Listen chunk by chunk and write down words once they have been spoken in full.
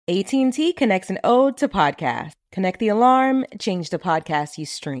AT&T connects an ode to podcast. Connect the alarm, change the podcast you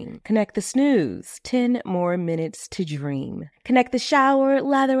stream. Connect the snooze, 10 more minutes to dream. Connect the shower,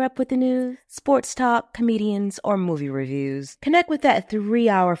 lather up with the news, sports talk, comedians, or movie reviews. Connect with that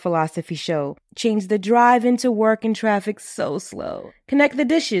 3-hour philosophy show. Change the drive into work and traffic so slow. Connect the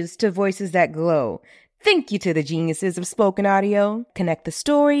dishes to voices that glow. Thank you to the geniuses of spoken audio. Connect the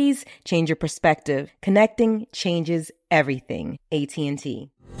stories, change your perspective. Connecting changes everything. AT&T.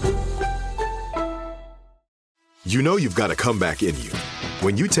 You know you've got a comeback in you.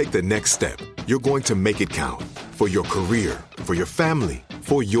 When you take the next step, you're going to make it count. For your career, for your family,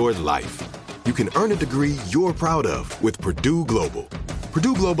 for your life. You can earn a degree you're proud of with Purdue Global.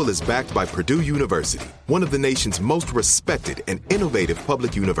 Purdue Global is backed by Purdue University, one of the nation's most respected and innovative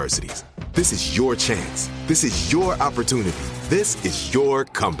public universities. This is your chance. This is your opportunity. This is your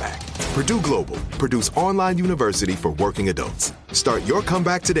comeback. Purdue Global, Purdue's online university for working adults. Start your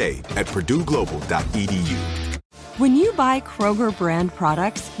comeback today at purdueglobal.edu. When you buy Kroger brand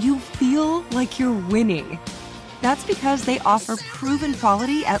products, you feel like you're winning. That's because they offer proven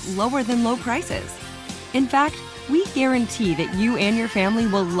quality at lower than low prices. In fact, we guarantee that you and your family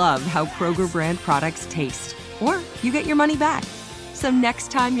will love how Kroger brand products taste, or you get your money back. So next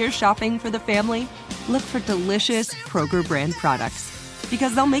time you're shopping for the family, look for delicious Kroger brand products,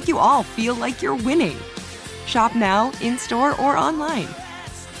 because they'll make you all feel like you're winning. Shop now, in-store, or online.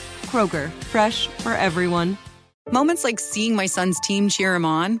 Kroger, fresh for everyone. Moments like seeing my son's team cheer him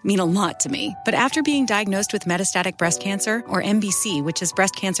on mean a lot to me. But after being diagnosed with metastatic breast cancer, or MBC, which is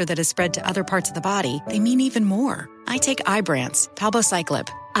breast cancer that has spread to other parts of the body, they mean even more. I take Ibrance, palbociclib.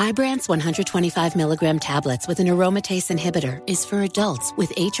 Ibrance 125 milligram tablets with an aromatase inhibitor is for adults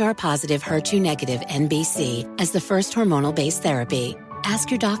with HR-positive, HER2-negative MBC as the first hormonal-based therapy. Ask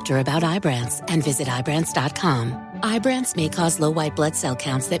your doctor about Ibrance and visit Ibrance.com. Ibrance may cause low white blood cell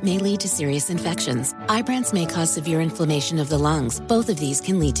counts that may lead to serious infections. Ibrance may cause severe inflammation of the lungs. Both of these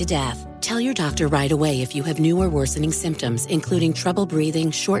can lead to death. Tell your doctor right away if you have new or worsening symptoms, including trouble breathing,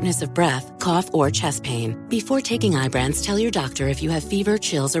 shortness of breath, cough, or chest pain. Before taking Ibrance, tell your doctor if you have fever,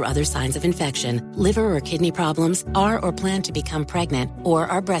 chills, or other signs of infection, liver or kidney problems, are or plan to become pregnant, or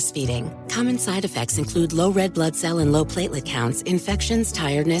are breastfeeding. Common side effects include low red blood cell and low platelet counts, infections,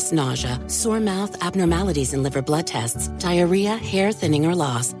 tiredness, nausea, sore mouth, abnormalities in liver blood tests, diarrhea, hair thinning or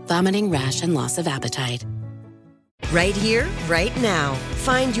loss, vomiting, rash, and loss of appetite. Right here, right now.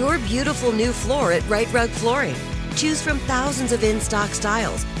 Find your beautiful new floor at Rite Rug Flooring. Choose from thousands of in-stock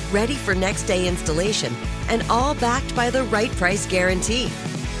styles, ready for next day installation, and all backed by the right price guarantee.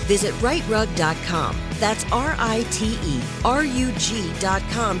 Visit riterug.com. That's RITERUG.com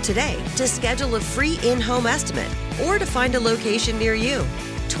today to schedule a free in-home estimate or to find a location near you.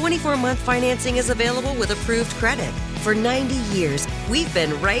 24-month financing is available with approved credit. For 90 years, we've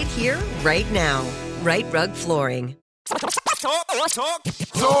been right here, right now. Rite Rug Flooring. Talk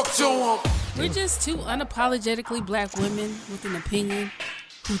to 'em. We're just two unapologetically black women with an opinion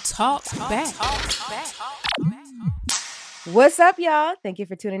who talk back. What's up, y'all? Thank you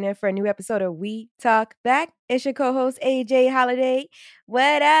for tuning in for a new episode of We Talk Back. It's your co-host, AJ Holiday.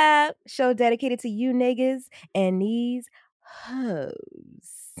 What up? Show dedicated to you niggas and these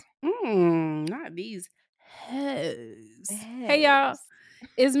hoes. Not these hoes. Hey, y'all.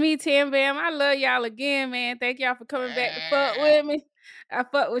 It's me, Tam Bam. I love y'all again, man. Thank y'all for coming back to fuck with me. I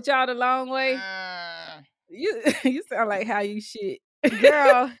fuck with y'all the long way. You sound like how you shit.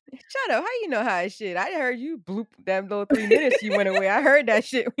 Girl, shut up. How you know how I shit? I heard you bloop that little 3 minutes you went away. I heard that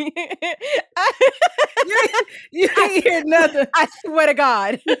shit. You ain't hear nothing. I swear to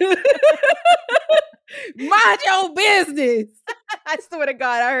God. Mind your business. I swear to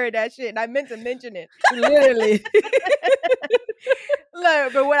God, I heard that shit and I meant to mention it. Literally.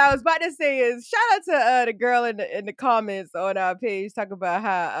 Look, but what I was about to say is shout out to the girl in the comments on our page talking about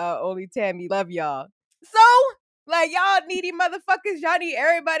how only Tammy love y'all. So, like, y'all needy motherfuckers, y'all need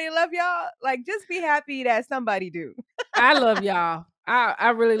everybody to love y'all. Like, just be happy that somebody do. I love y'all. I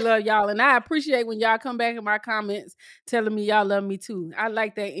really love y'all. And I appreciate when y'all come back in my comments telling me y'all love me too. I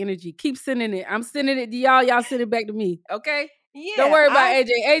like that energy. Keep sending it. I'm sending it to y'all. Y'all send it back to me. Okay? Yeah. Don't worry about AJ.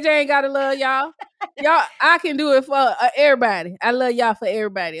 AJ ain't got to love y'all. Y'all, I can do it for everybody. I love y'all for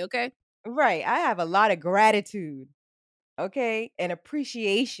everybody. Okay? Right. I have a lot of gratitude. Okay? And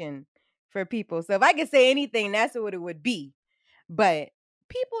appreciation for people. So if I could say anything, that's what it would be. But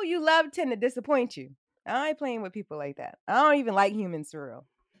people you love tend to disappoint you. I ain't playing with people like that. I don't even like humans for real.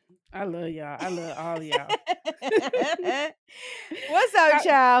 I love y'all. I love all of y'all. What's up,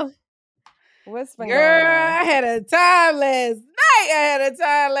 child? What's been Girl, going on? I had a time last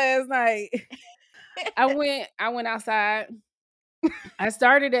night. I went outside I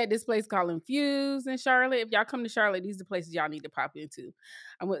started at this place called Infuse in Charlotte. If y'all come to Charlotte, these are the places y'all need to pop into.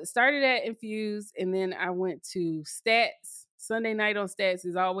 Started at Infuse, and then I went to Stats. Sunday night on Stats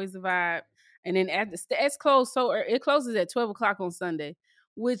is always the vibe. And then at the Stats closed, so it closes at 12 o'clock on Sunday,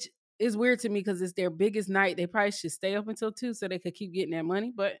 which is weird to me because it's their biggest night. They probably should stay up until 2 so they could keep getting that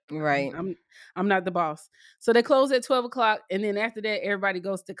money. But Right. I'm not the boss. So they close at 12 o'clock, and then after that, everybody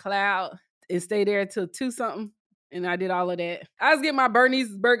goes to Cloud and stay there till 2 something. And I did all of that. I was getting my Bernice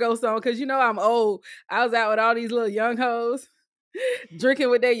Burgos on because I'm old. I was out with all these little young hoes drinking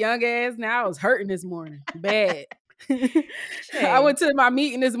with their young ass. Now I was hurting this morning. Bad. I went to my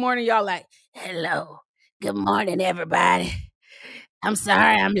meeting this morning. Y'all like, hello. Good morning, everybody. I'm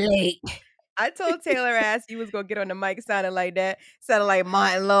sorry I'm late. I told Taylor ass you was going to get on the mic sounding like that. Sounding like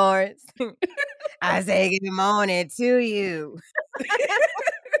Martin Lawrence. I say good morning to you.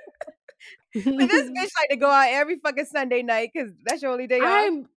 But this bitch like to go out every fucking Sunday night because that's your only day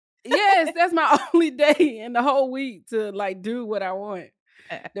off. Yes, that's my only day in the whole week to like do what I want.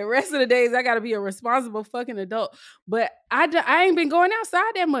 The rest of the days I got to be a responsible fucking adult. But I ain't been going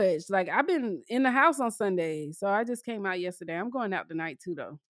outside that much. Like I've been in the house on Sundays. So I just came out yesterday. I'm going out tonight too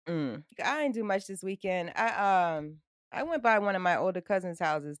though. I didn't do much this weekend. I went by one of my older cousin's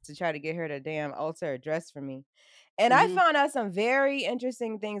houses to try to get her to damn alter a dress for me. And I found out some very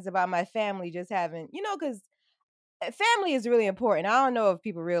interesting things about my family just having, because family is really important. I don't know if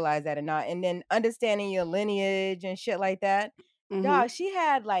people realize that or not. And then understanding your lineage and shit like that. Dog, she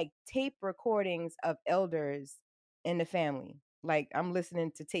had like tape recordings of elders in the family. Like I'm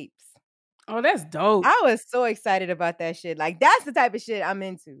listening to tapes. Oh, that's dope. I was so excited about that shit. Like that's the type of shit I'm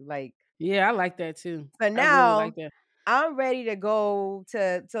into. Like, yeah, I like that too. So now I really like that. I'm ready to go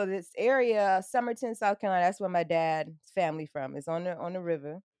to this area, Summerton, South Carolina. That's where my dad's family from. It's on the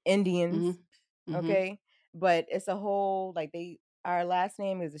river. Indians. Okay. But it's a whole our last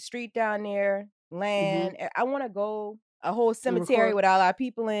name is a street down there, land. I want to go a whole cemetery with all our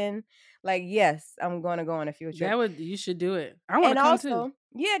people in. Like, yes, I'm gonna go on a field trip. You should do it. I want to come too.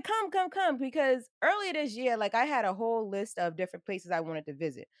 Yeah, come. Because earlier this year, I had a whole list of different places I wanted to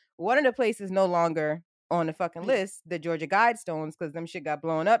visit. One of the places no longer on the fucking list, the Georgia Guidestones, because them shit got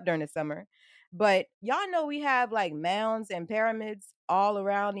blown up during the summer. But y'all know we have mounds and pyramids all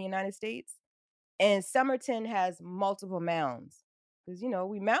around the United States. And Summerton has multiple mounds. Because,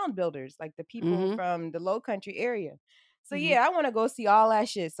 we mound builders, like the people from the low country area. So yeah, I want to go see all that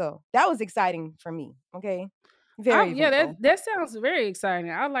shit. So that was exciting for me. Okay. Very that sounds very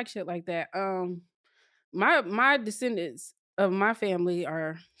exciting. I like shit like that. My descendants of my family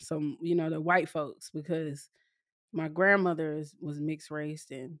are some, the white folks because my grandmother was mixed race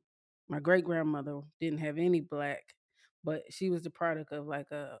and my great grandmother didn't have any black, but she was the product of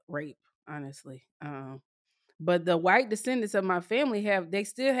a rape, honestly. But the white descendants of my family they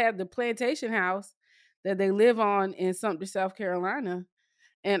still have the plantation house that they live on in Sumter, South Carolina.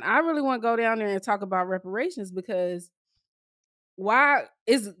 And I really want to go down there and talk about reparations because why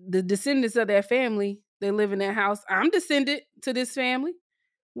is the descendants of that family, they live in that house? I'm descendant to this family.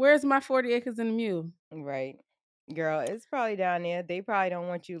 Where's my 40 acres and a mule? Right. Girl, it's probably down there. They probably don't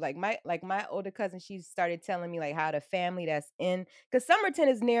want you. My older cousin, she started telling me how the family that's in, because Summerton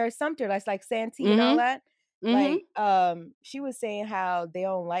is near Sumter. That's like Santee and all that. She was saying how they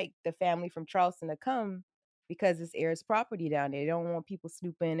don't like the family from Charleston to come because it's heirs property down there. They don't want people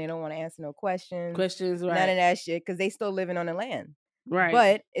snooping. They don't want to answer no questions. Right. None of that shit because they still living on the land. Right.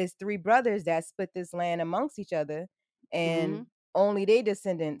 But it's 3 brothers that split this land amongst each other, and only their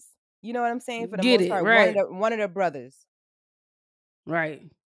descendants. You know what I'm saying? For the most part, right. one of the brothers. Right.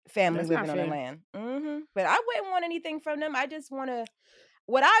 Family living on the land. But I wouldn't want anything from them. I just want to.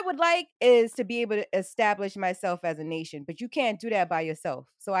 What I would like is to be able to establish myself as a nation, but you can't do that by yourself.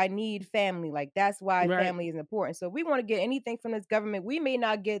 So I need family. That's why family is important. So if we want to get anything from this government, we may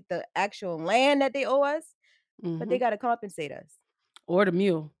not get the actual land that they owe us, but they got to compensate us. Or the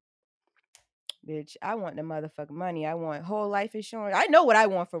mule. Bitch, I want the motherfucking money. I want whole life insurance. I know what I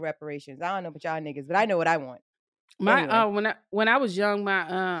want for reparations. I don't know about y'all niggas, but I know what I want. Anyway. When I was young,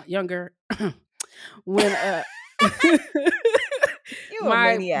 younger, when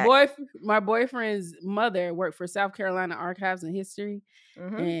my boyfriend's mother worked for South Carolina Archives and History,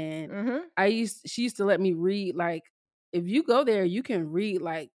 and she used to let me read if you go there, you can read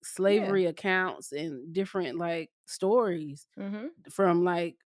slavery accounts and different stories from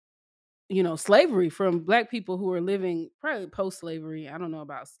slavery from Black people who are living probably post-slavery. I don't know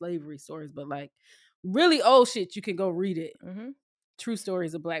about slavery stories, but really old shit. You can go read it. True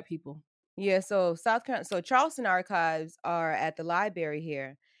stories of Black people. Yeah, so Charleston Archives are at the library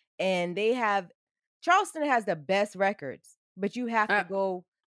here, and Charleston has the best records. but you have to go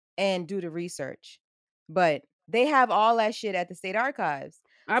and do the research. But they have all that shit at the state archives.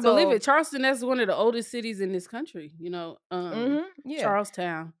 I believe it. Charleston, that's one of the oldest cities in this country, Yeah.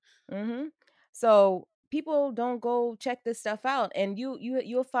 Charlestown. So people don't go check this stuff out, and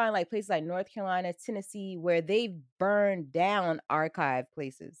you'll find like places like North Carolina, Tennessee, where they've burned down archive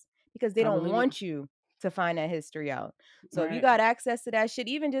places because they don't want you to find that history out. So if you got access to that shit,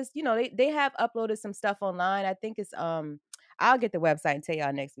 even just they have uploaded some stuff online. I think it's I'll get the website and tell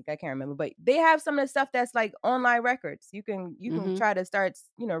y'all next week. I can't remember, but they have some of the stuff that's like online records. You can try to start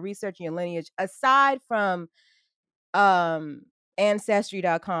researching your lineage aside from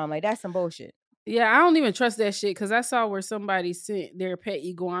ancestry.com. Like that's some bullshit. Yeah, I don't even trust that shit because I saw where somebody sent their pet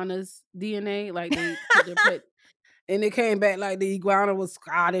iguana's DNA, like they put their pet, and it came back like the iguana was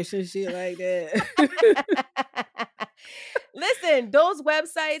Scottish and shit like that. Listen, those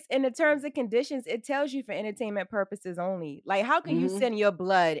websites and the terms and conditions, it tells you for entertainment purposes only. Like, how can you send your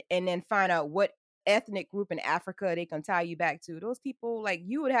blood and then find out what ethnic group in Africa they can tie you back to? Those people, like,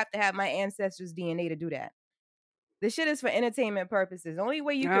 you would have to have my ancestors' DNA to do that. The shit is for entertainment purposes. The only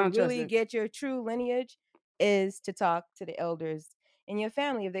way you can really get your true lineage is to talk to the elders in your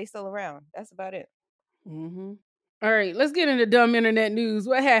family if they still around. That's about it. All right, let's get into dumb internet news.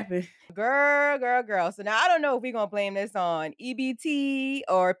 What happened? Girl. So now I don't know if we're going to blame this on EBT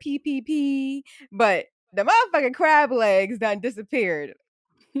or PPP, but the motherfucking crab legs done disappeared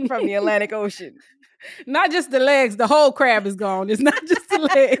from the Atlantic Ocean. Not just the legs, the whole crab is gone. It's not just the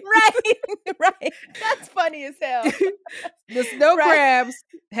legs. Right. That's funny as hell. The snow crabs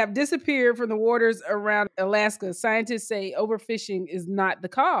have disappeared from the waters around Alaska. Scientists say overfishing is not the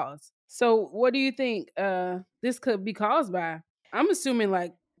cause. So what do you think this could be caused by? I'm assuming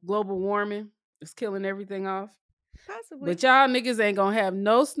like global warming is killing everything off. Possibly. But y'all niggas ain't gonna have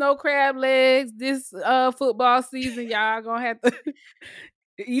no snow crab legs this football season. Y'all gonna have to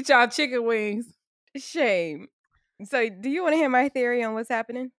eat y'all chicken wings. Shame. So do you want to hear my theory on what's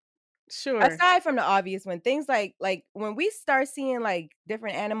happening? Sure. Aside from the obvious one, things like when we start seeing like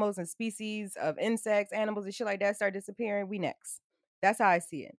different animals and species of insects, animals and shit like that start disappearing, we next. That's how I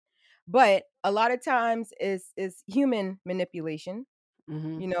see it. But a lot of times is human manipulation,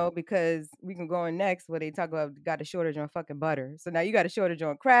 because we can go on next where they talk about got a shortage on fucking butter. So now you got a shortage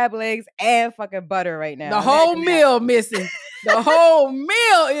on crab legs and fucking butter right now. The whole meal missing. The whole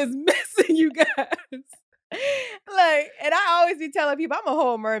meal is missing, you guys. Like, and I always be telling people I'm a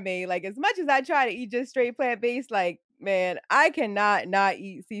whole mermaid. Like, as much as I try to eat just straight plant-based, like, man, I cannot not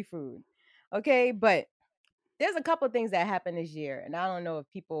eat seafood. Okay, but there's a couple of things that happened this year, and I don't know if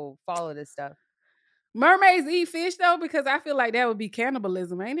people follow this stuff. Mermaids eat fish though, because I feel like that would be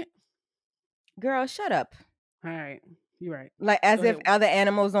cannibalism, ain't it? Girl, shut up. All right, you're right. Like as if other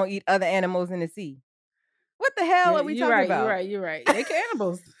animals don't eat other animals in the sea. What the hell are we talking about? You're right. They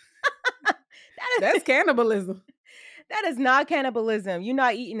cannibals. That's cannibalism. That is not cannibalism. You're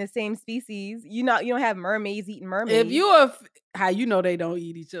not eating the same species. You don't have mermaids eating mermaids. If you how you know they don't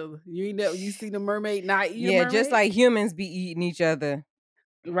eat each other? You see the mermaid not eat a mermaid? Just like humans be eating each other.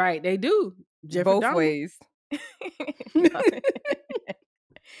 Right, they do. Both ways.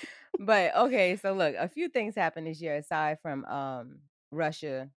 But okay, so look, a few things happened this year aside from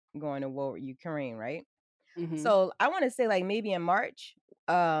Russia going to war with Ukraine, right? So I want to say like maybe in March,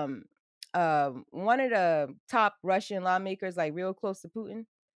 one of the top Russian lawmakers, like real close to Putin,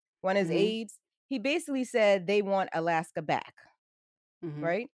 one of his aides, he basically said they want Alaska back,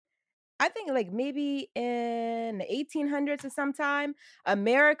 right? I think like maybe in the 1800s or sometime,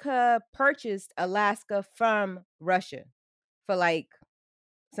 America purchased Alaska from Russia for like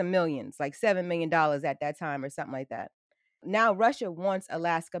some millions, like $7 million at that time or something like that. Now Russia wants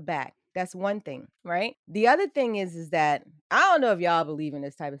Alaska back. That's one thing, right? The other thing is that I don't know if y'all believe in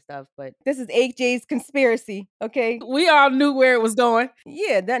this type of stuff, but this is HJ's conspiracy, okay? We all knew where it was going.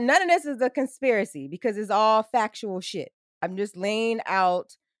 Yeah, none of this is a conspiracy because it's all factual shit. I'm just laying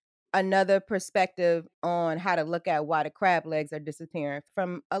out another perspective on how to look at why the crab legs are disappearing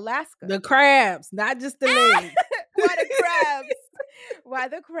from Alaska. The crabs, not just the legs. Why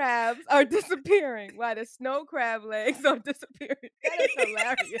the crabs are disappearing. Why the snow crab legs are disappearing. That is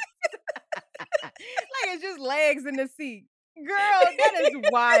hilarious. Like it's just legs in the sea. Girl, that is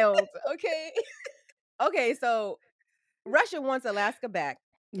wild. Okay, so Russia wants Alaska back.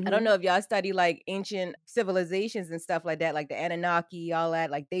 I don't know if y'all study like ancient civilizations and stuff like that, like the Anunnaki, all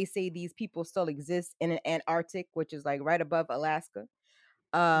that. Like they say these people still exist in the Antarctic, which is like right above Alaska.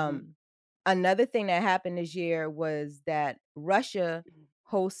 Another thing that happened this year was that Russia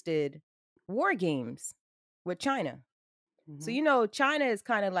hosted war games with China. So, China is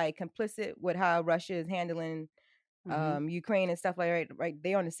kind of like complicit with how Russia is handling Ukraine and stuff like right.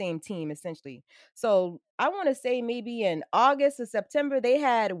 They're on the same team essentially. So I want to say maybe in August or September they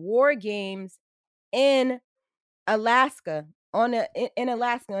had war games in Alaska in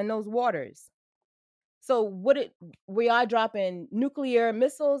Alaska in those waters. So were y'all dropping nuclear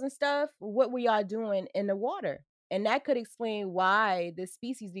missiles and stuff? What were y'all doing in the water? And that could explain why this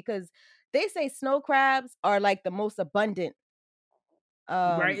species, because they say snow crabs are like the most abundant.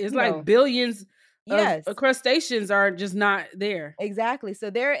 Right. It's like billions of crustaceans are just not there. Exactly. So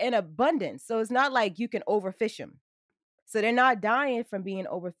they're in abundance. So it's not like you can overfish them. So they're not dying from being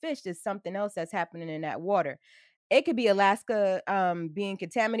overfished. It's something else that's happening in that water. It could be Alaska being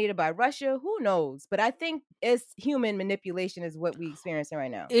contaminated by Russia. Who knows? But I think it's human manipulation is what we're experiencing right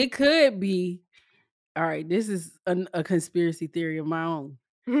now. It could be. All right, this is a conspiracy theory of my own.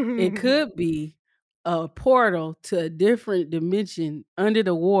 It could be a portal to a different dimension under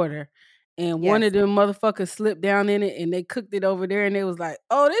the water. And one of them motherfuckers slipped down in it and they cooked it over there and they was like,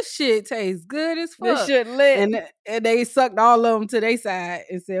 oh, this shit tastes good as fuck. This shit lit. And they sucked all of them to their side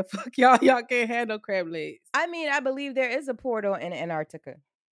and said, fuck y'all can't have no crab legs. I mean, I believe there is a portal in Antarctica.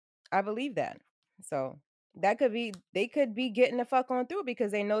 I believe that. So that could be, they could be getting the fuck on through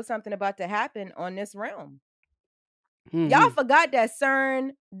because they know something about to happen on this realm. Y'all forgot that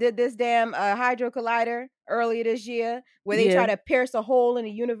CERN did this damn hydro collider earlier this year where they try to pierce a hole in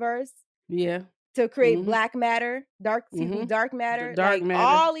the universe. Yeah. To create black matter, dark matter,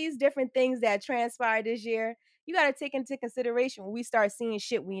 all these different things that transpired this year. You got to take into consideration when we start seeing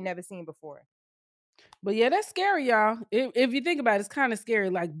shit we never seen before. But yeah, that's scary, y'all. If you think about it, it's kind of scary.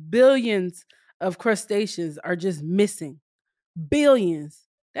 Like billions of crustaceans are just missing. Billions.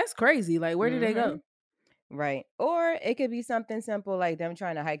 That's crazy. Like, where did they go? Right. Or it could be something simple like them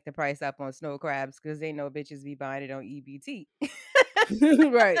trying to hike the price up on snow crabs because they know bitches be buying it on EBT.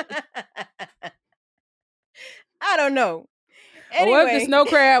 Right. I don't know. Anyway. What if the snow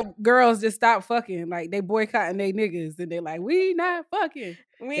crab girls just stop fucking? Like they boycotting they niggas and they're like, we not fucking.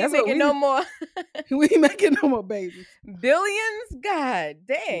 We ain't making no more. We ain't making no more babies. Billions? God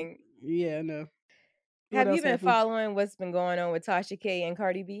dang. Yeah, no. Have you been following what's been going on with Tasha K and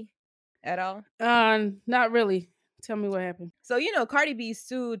Cardi B at all? Not really. Tell me what happened. So, Cardi B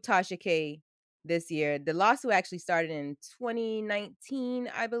sued Tasha K this year. The lawsuit actually started in 2019,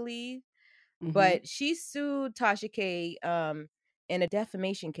 I believe. But she sued Tasha K in a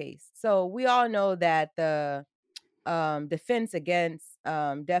defamation case. So we all know that the defense against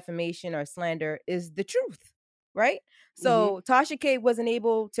defamation or slander is the truth, right? So Tasha K wasn't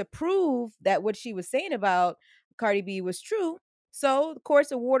able to prove that what she was saying about Cardi B was true. So the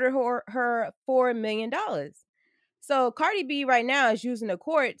courts awarded her $4 million. So Cardi B right now is using the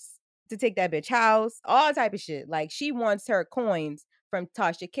courts to take that bitch house, all type of shit. Like she wants her coins from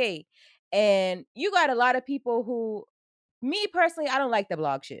Tasha K. And you got a lot of people who, me personally, I don't like the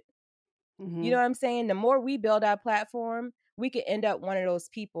blog shit. You know what I'm saying? The more we build our platform, we could end up one of those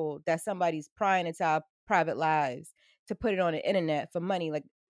people that somebody's prying into our private lives to put it on the internet for money. Like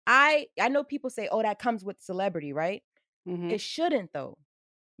I know people say, oh, that comes with celebrity, right? It shouldn't though.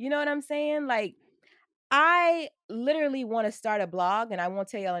 You know what I'm saying? Like I literally want to start a blog and I won't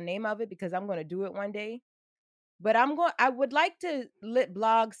tell y'all the name of it because I'm going to do it one day. But I would like to let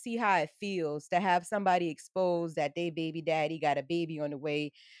blogs see how it feels to have somebody expose that they baby daddy got a baby on the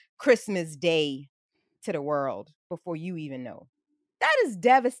way Christmas Day to the world before you even know. That is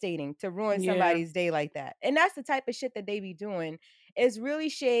devastating to ruin somebody's day like that. And that's the type of shit that they be doing. It's really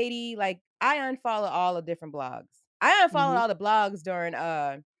shady. Like I unfollow all the different blogs. I unfollowed all the blogs during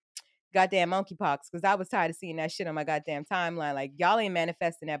goddamn monkeypox because I was tired of seeing that shit on my goddamn timeline. Like y'all ain't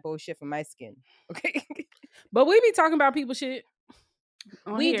manifesting that bullshit for my skin. Okay. But we be talking about people shit.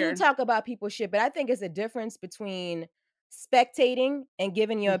 We do talk about people shit, but I think it's a difference between spectating and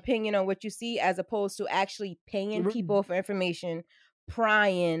giving your opinion on what you see as opposed to actually paying people for information,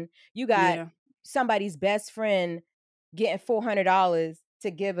 prying. You got somebody's best friend getting $400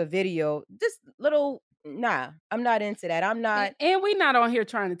 to give a video. This little, nah, I'm not into that. I'm not. And we not on here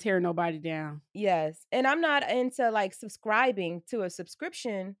trying to tear nobody down. Yes. And I'm not into like subscribing to a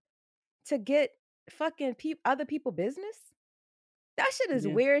subscription to get fucking other people business. That shit is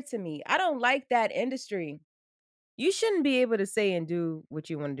weird to me. I don't like that industry. You shouldn't be able to say and do what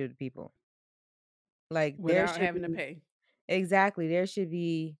you want to do to people. Like without having to pay. Exactly. There should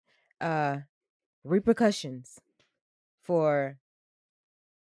be repercussions for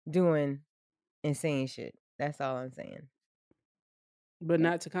doing insane shit. That's all I'm saying. But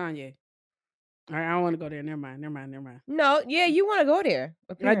not to Kanye. All right, I don't want to go there. Never mind. No, yeah, you want to go there.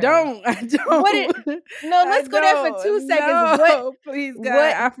 I Apparently. don't. No, let's go there for 2 seconds. No, please,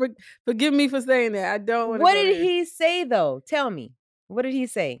 God. Forgive me for saying that. I don't want to What go did there. he say, though? Tell me. What did he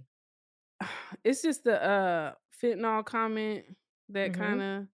say? It's just the fentanyl comment that kind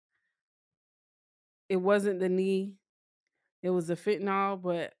of, it wasn't the knee. It was the fentanyl,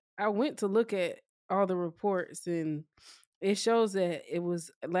 but I went to look at all the reports and it shows that it was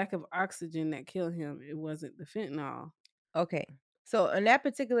a lack of oxygen that killed him. It wasn't the fentanyl. Okay. So on that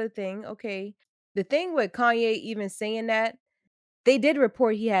particular thing, okay, the thing with Kanye even saying that, they did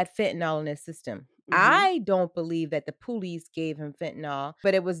report he had fentanyl in his system. I don't believe that the police gave him fentanyl,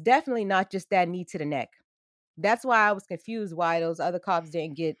 but it was definitely not just that knee to the neck. That's why I was confused why those other cops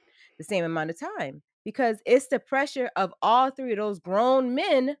didn't get the same amount of time, because it's the pressure of all three of those grown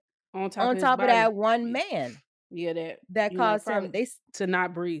men on top of that one man. Yeah, that caused him to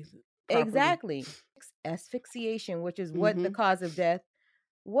not breathe properly. Exactly. Asphyxiation, which is what the cause of death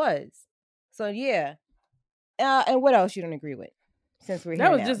was. So yeah. And what else you don't agree with? Since we're here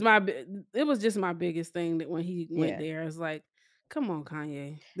that was now? It was just my biggest thing that when he went there, it's like, come on,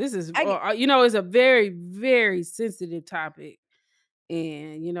 Kanye. This is it's a very, very sensitive topic.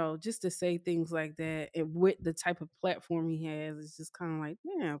 And, just to say things like that and with the type of platform he has, it's just kind of like,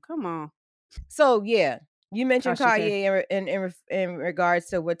 damn, come on. So, yeah, you mentioned Kanye in regards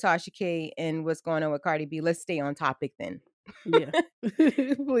to what Tasha K and what's going on with Cardi B. Let's stay on topic then. Yeah,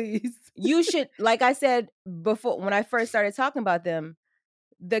 please. You should, like I said before, when I first started talking about them,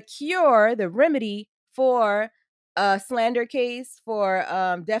 the cure, the remedy for a slander case, for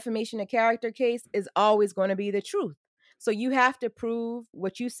defamation of character case is always going to be the truth. So you have to prove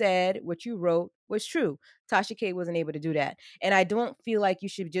what you said, what you wrote was true. Tasha K wasn't able to do that. And I don't feel like you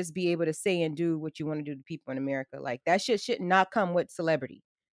should just be able to say and do what you want to do to people in America. Like, that shit should not come with celebrity.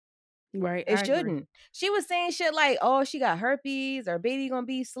 Right. It shouldn't. She was saying shit like, oh, she got herpes, or baby gonna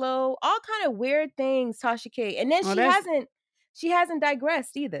be slow. All kind of weird things, Tasha K. And then she hasn't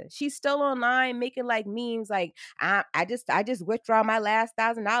digressed either. She's still online making like memes like, I just withdraw my last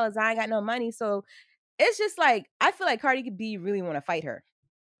 $1,000. I ain't got no money. So it's just like, I feel like Cardi B really want to fight her.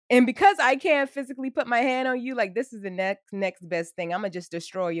 And because I can't physically put my hand on you, like, this is the next best thing. I'm gonna just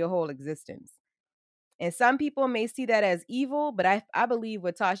destroy your whole existence. And some people may see that as evil, but I believe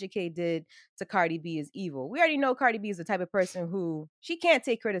what Tasha K did to Cardi B is evil. We already know Cardi B is the type of person who, she can't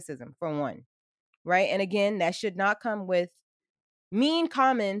take criticism, for one, right? And again, that should not come with mean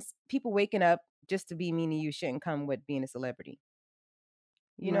comments. People waking up just to be mean to you shouldn't come with being a celebrity.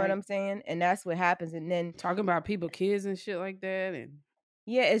 You know what I'm saying? And that's what happens. And then talking about people, kids and shit like that. And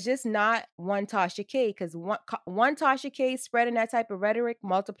yeah, it's just not one Tasha K, because one Tasha K spreading that type of rhetoric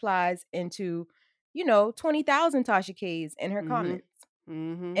multiplies into 20,000 Tasha K's in her comments.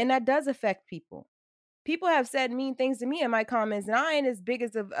 And that does affect people. People have said mean things to me in my comments, and I ain't as big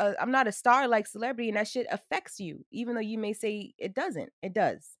as I'm not a star like celebrity, and that shit affects you, even though you may say it doesn't. It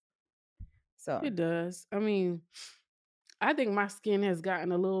does. So it does. I mean, I think my skin has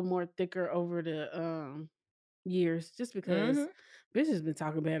gotten a little more thicker over the years, just because bitch has been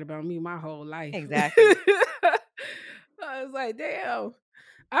talking bad about me my whole life. Exactly. I was like, damn.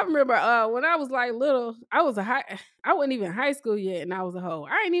 I remember when I was like little, I wasn't even high school yet, and I was a hoe.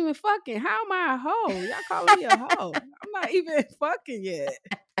 I ain't even fucking. How am I a hoe? Y'all calling me a hoe? I'm not even fucking yet.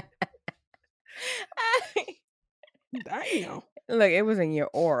 Damn. Look, it was in your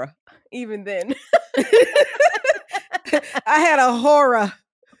aura, even then. I had a horror.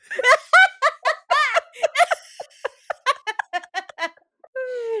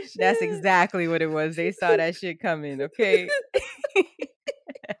 That's exactly what it was. They saw that shit coming, okay?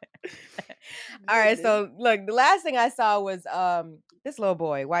 All right, so look, the last thing I saw was this little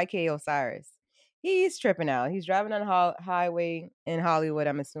boy, YK Osiris. He's tripping out. He's driving on the highway in Hollywood,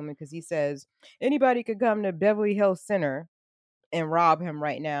 I'm assuming, because he says anybody could come to Beverly Hills Center and rob him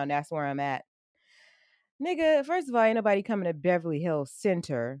right now, and that's where I'm at. Nigga, first of all, ain't nobody coming to Beverly Hills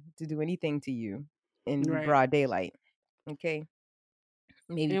Center to do anything to you in broad daylight. Okay?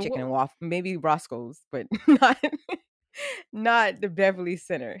 Maybe chicken and waffle, maybe Roscoe's, but not the Beverly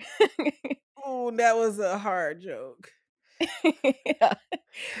Center. Oh, that was a hard joke. Yeah.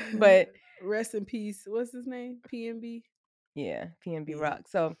 But rest in peace. What's his name? PNB? Yeah, PNB Rock.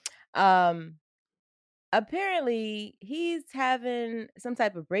 So apparently he's having some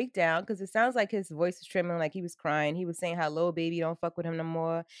type of breakdown, because it sounds like his voice is trembling, like he was crying. He was saying how Lil Baby don't fuck with him no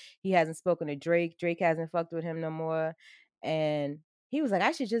more. He hasn't spoken to Drake. Drake hasn't fucked with him no more. And he was like,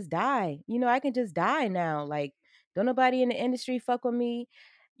 I should just die. I can just die now. Like, don't nobody in the industry fuck with me.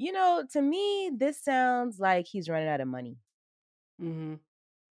 To me, this sounds like he's running out of money.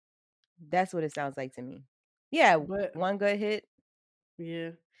 That's what it sounds like to me. Yeah, But one good hit.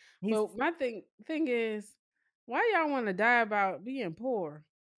 yeah. He's But my thing is, why y'all want to die about being poor?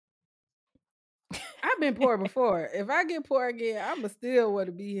 I've been poor before. If I get poor again, I'ma still want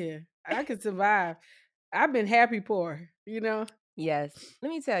to be here. I can survive. I've been happy poor, you know? Yes. Let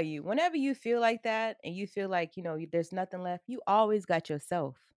me tell you, whenever you feel like that and you feel like, there's nothing left, you always got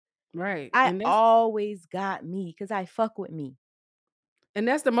yourself. Right. I And always got me because I fuck with me.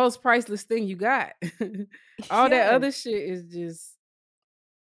 that's the most priceless thing you got. All that Yes. other shit is just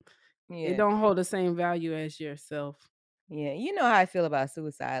it Yeah. don't hold the same value as yourself. Yeah. You know how I feel about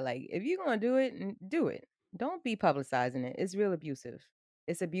suicide. Like, if you're going to do it, do it. Don't be publicizing it. It's real abusive.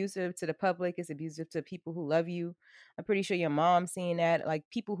 It's abusive to the public. It's abusive to people who love you. I'm pretty sure your mom's seeing that. Like,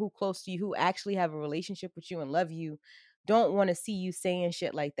 people who close to you who actually have a relationship with you and love you don't want to see you saying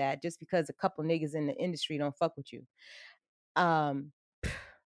shit like that just because a couple niggas in the industry don't fuck with you.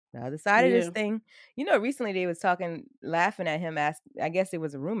 The other side of this Yeah. thing, recently they was talking, laughing at him. I guess it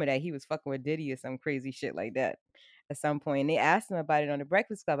was a rumor that he was fucking with Diddy or some crazy shit like that at some point. And they asked him about it on the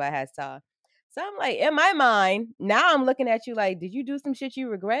Breakfast Club I had saw. So I'm like, in my mind, now I'm looking at you like, did you do some shit you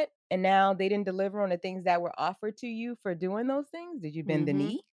regret? And now they didn't deliver on the things that were offered to you for doing those things? Did you bend the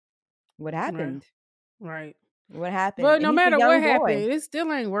knee? What happened? Right. What happened? But And no he's a matter young what boy. happened, it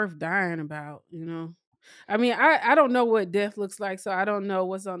still ain't worth dying about, you know. I mean, I don't know what death looks like, so I don't know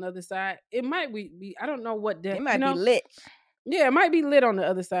what's on the other side. It might be I don't know what death. It might be lit. Yeah, it might be lit on the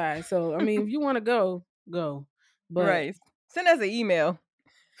other side. So I mean, if you want to go. But Right. Send us an email.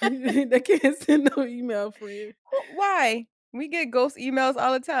 they can't send no email, friend. Why? We get ghost emails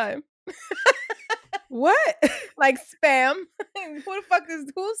all the time. What? Like spam.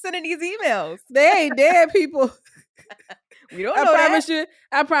 Who's sending these emails? They ain't dead people. We don't know that.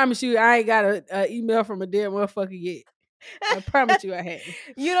 I promise you, I ain't got an email from a dead motherfucker yet. I promise you I have.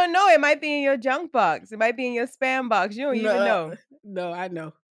 You don't know. It might be in your junk box. It might be in your spam box. You don't even know. No, I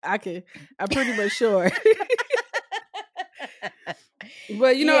know. I'm pretty much sure.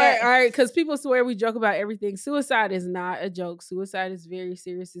 But all right, because people swear we joke about everything. Suicide is not a joke. Suicide is very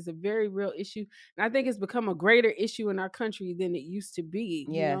serious. It's a very real issue. And I think it's become a greater issue in our country than it used to be.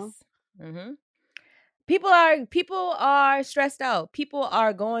 Yes. You know? Mm-hmm. People are stressed out. People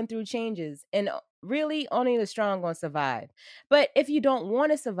are going through changes. And really only the strong gonna survive. But if you don't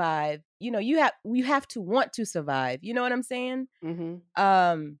want to survive, you have to want to survive. You know what I'm saying?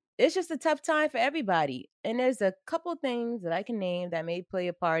 Mm-hmm. It's just a tough time for everybody. And there's a couple things that I can name that may play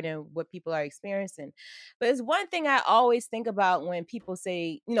a part in what people are experiencing. But it's one thing I always think about when people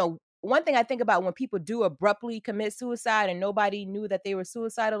say, one thing I think about when people do abruptly commit suicide and nobody knew that they were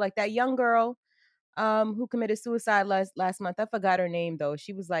suicidal, like that young girl who committed suicide last month. I forgot her name though.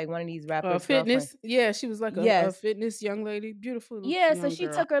 She was like one of these rappers. Fitness. Yeah, she was like a fitness young lady. Beautiful. Yeah, so she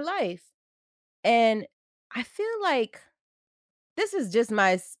took her life. And I feel like this is just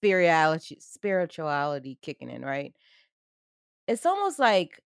my spirituality kicking in, right? It's almost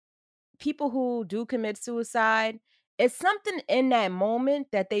like people who do commit suicide, it's something in that moment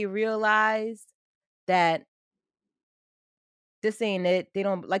that they realize that this ain't it. They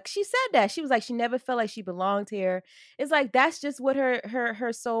don't, like she said that. She was like, she never felt like she belonged here. It's like that's just what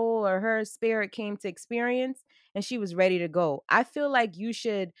her soul or her spirit came to experience, and she was ready to go. I feel like you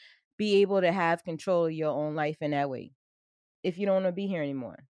should be able to have control of your own life in that way if you don't want to be here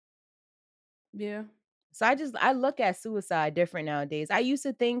anymore. Yeah. So I look at suicide different nowadays. I used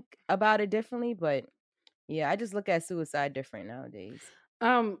to think about it differently, but yeah, I just look at suicide different nowadays.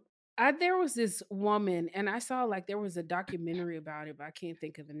 There was this woman, and I saw like there was a documentary about it, but I can't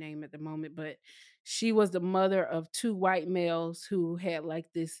think of the name at the moment. But she was the mother of 2 white males who had like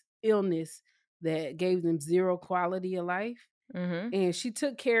this illness that gave them 0 quality of life. Mm-hmm. And she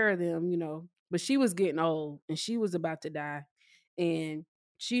took care of them, but she was getting old and she was about to die. And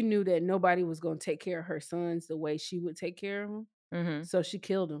she knew that nobody was going to take care of her sons the way she would take care of them. Mm-hmm. So she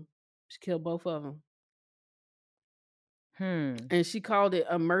killed them. She killed both of them. Hmm. And she called it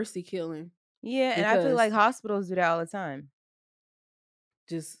a mercy killing. Yeah, and I feel like hospitals do that all the time.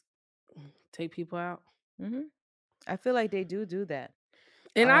 Just take people out. Mm-hmm. I feel like they do that.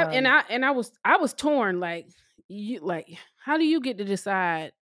 And I was torn. Like how do you get to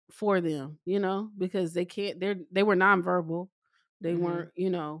decide for them? Because they can't. They were nonverbal. They weren't.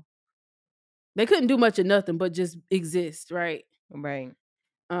 They couldn't do much of nothing but just exist. Right. Right.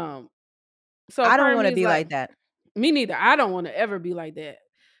 So I don't want to be like that. Me neither. I don't want to ever be like that.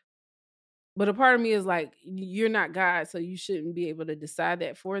 But a part of me is like, you're not God, so you shouldn't be able to decide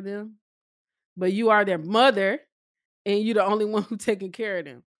that for them. But you are their mother, and you're the only one who's taking care of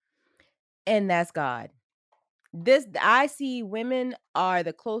them. And that's God. I see women are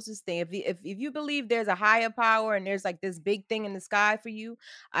the closest thing. If you believe there's a higher power and there's like this big thing in the sky for you,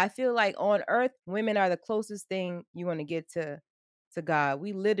 I feel like on earth, women are the closest thing you're going to get to God.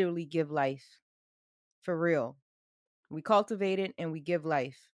 We literally give life for real. We cultivate it and we give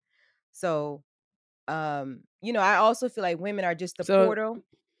life. So, I also feel like women are just the portal.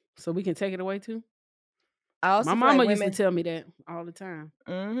 So we can take it away too? I also My mama used to tell me that all the time.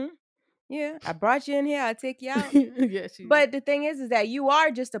 Mm-hmm. Yeah, I brought you in here. I'll take you out. Yeah, but the thing is that you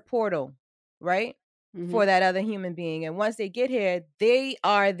are just a portal, right? Mm-hmm. For that other human being. And once they get here, they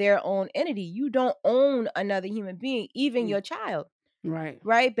are their own entity. You don't own another human being, even your child. Right.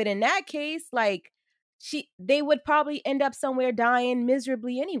 Right. But in that case, like they would probably end up somewhere dying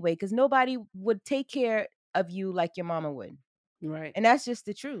miserably anyway, because nobody would take care of you like your mama would. Right. And that's just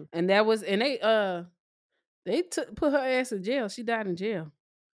the truth. And that was, and they put her ass in jail. She died in jail.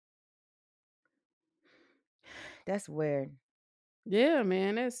 That's weird. Yeah,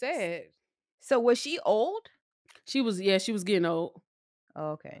 man, that's sad. So was she old? She was getting old.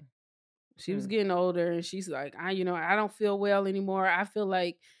 Oh, okay. She was getting older, and she's like, I don't feel well anymore. I feel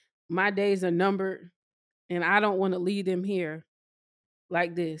like my days are numbered, and I don't want to leave them here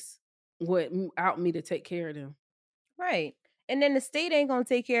like this without me to take care of them. Right. And then the state ain't going to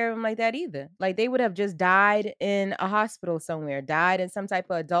take care of them like that either. Like they would have just died in a hospital somewhere, died in some type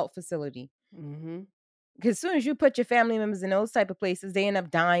of adult facility. Mm-hmm. Because as soon as you put your family members in those type of places, they end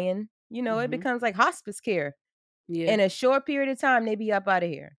up dying. Mm-hmm. It becomes like hospice care. Yeah. In a short period of time, they be up out of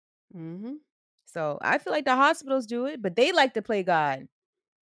here. Mm-hmm. So I feel like the hospitals do it, but they like to play God.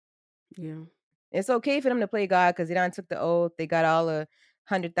 Yeah. It's okay for them to play God because they done took the oath. They got all the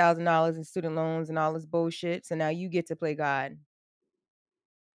 $100,000 in student loans and all this bullshit. So now you get to play God.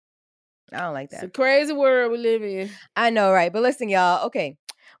 I don't like that. It's a crazy world we live in. I know, right? But listen, y'all. Okay,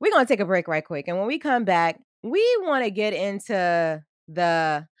 we're going to take a break right quick. And when we come back, we want to get into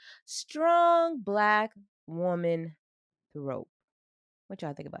the strong Black woman throat. What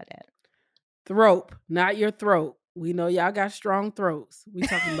y'all think about that? Throat, not your throat. We know y'all got strong throats. We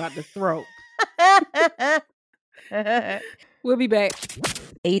talking about the throat. We'll be back.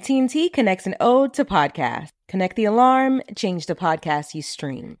 AT&T connects an ode to podcast. Connect the alarm, change the podcast you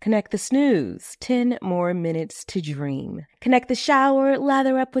stream. Connect the snooze, 10 more minutes to dream. Connect the shower,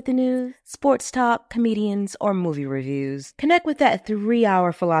 lather up with the news, sports talk, comedians, or movie reviews. Connect with that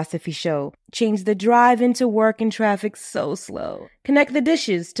 3-hour philosophy show. Change the drive into work and traffic so slow. Connect the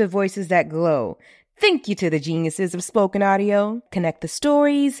dishes to voices that glow. Thank you to the geniuses of spoken audio. Connect the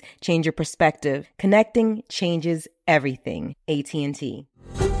stories, change your perspective. Connecting changes everything. AT&T.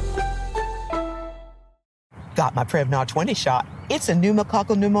 Got my Prevnar 20 shot. It's a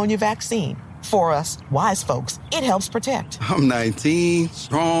pneumococcal pneumonia vaccine. For us, wise folks, it helps protect. I'm 19,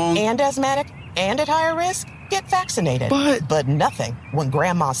 strong. And asthmatic, and at higher risk. Get vaccinated. But nothing when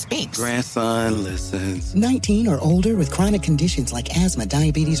grandma speaks. Grandson listens. 19 or older with chronic conditions like asthma,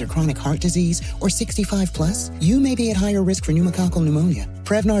 diabetes, or chronic heart disease, or 65 plus, you may be at higher risk for pneumococcal pneumonia.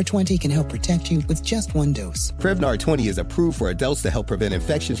 Prevnar 20 can help protect you with just one dose. Prevnar 20 is approved for adults to help prevent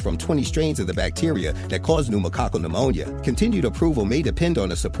infections from 20 strains of the bacteria that cause pneumococcal pneumonia. Continued approval may depend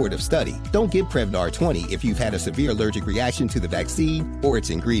on a supportive study. Don't give Prevnar 20 if you've had a severe allergic reaction to the vaccine or its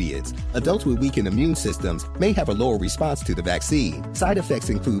ingredients. Adults with weakened immune systems may have a lower response to the vaccine. Side effects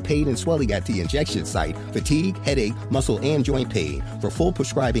include pain and swelling at the injection site, fatigue, headache, muscle, and joint pain. For full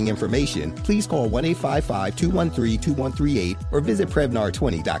prescribing information, please call 1-855-213-2138 or visit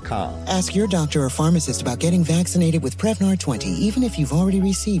Prevnar20.com. Ask your doctor or pharmacist about getting vaccinated with Prevnar 20, even if you've already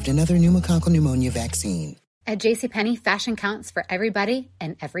received another pneumococcal pneumonia vaccine. At JCPenney, fashion counts for everybody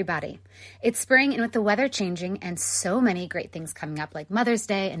and everybody. It's spring, and with the weather changing and so many great things coming up like Mother's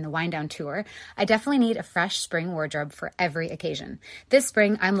Day and the Wind Down Tour, I definitely need a fresh spring wardrobe for every occasion. This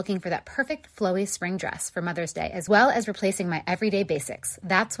spring, I'm looking for that perfect flowy spring dress for Mother's Day, as well as replacing my everyday basics.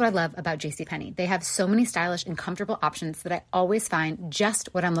 That's what I love about JCPenney. They have so many stylish and comfortable options that I always find just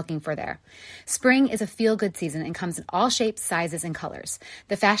what I'm looking for there. Spring is a feel-good season and comes in all shapes, sizes, and colors.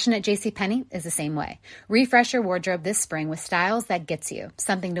 The fashion at JCPenney is the same way. Refresh your wardrobe this spring with styles that gets you,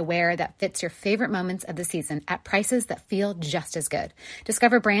 something to wear that fits your favorite moments of the season at prices that feel just as good.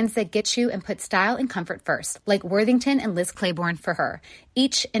 Discover brands that get you and put style and comfort first, like Worthington and Liz Claiborne for her,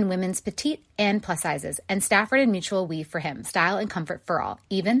 each in women's petite and plus sizes, and Stafford and Mutual Weave for him, style and comfort for all,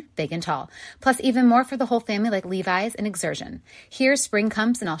 even big and tall. Plus even more for the whole family like Levi's and Exertion. Here, spring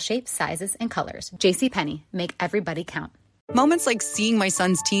comes in all shapes, sizes, and colors. JCPenney, make everybody count. Moments like seeing my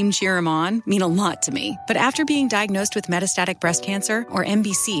son's team cheer him on mean a lot to me. But after being diagnosed with metastatic breast cancer, or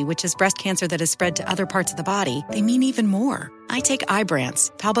MBC, which is breast cancer that has spread to other parts of the body, they mean even more. I take Ibrance,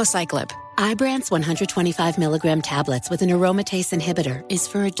 palbociclib. Ibrance 125 milligram tablets with an aromatase inhibitor is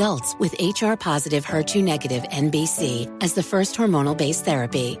for adults with HR-positive HER2-negative NBC as the first hormonal-based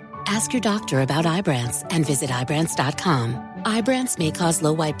therapy. Ask your doctor about Ibrance and visit Ibrance.com. Ibrance may cause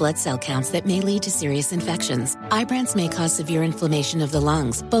low white blood cell counts that may lead to serious infections. Ibrance may cause severe inflammation of the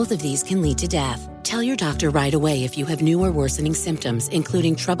lungs. Both of these can lead to death. Tell your doctor right away if you have new or worsening symptoms,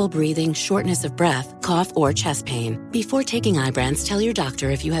 including trouble breathing, shortness of breath, cough, or chest pain. Before taking Ibrance, tell your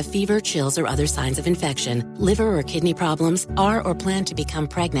doctor if you have fever, chills, or other signs of infection, liver or kidney problems, are or plan to become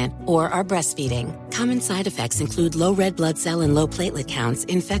pregnant, or are breastfeeding. Common side effects include low red blood cell and low platelet counts,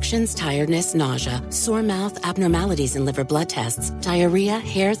 infections, tiredness, nausea, sore mouth, abnormalities in liver blood tests, diarrhea,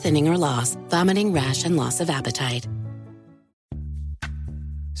 hair thinning or loss, vomiting, rash, and loss of appetite.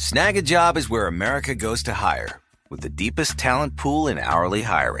 Snag a Job is where America goes to hire, with the deepest talent pool in hourly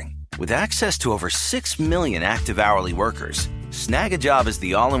hiring. With access to over 6 million active hourly workers, Snag a Job is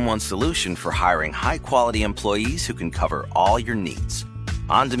the all-in-one solution for hiring high-quality employees who can cover all your needs.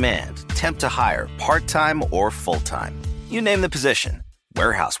 On demand, temp to hire, part-time or full-time. You name the position.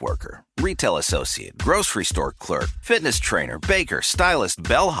 Warehouse worker, retail associate, grocery store clerk, fitness trainer, baker, stylist,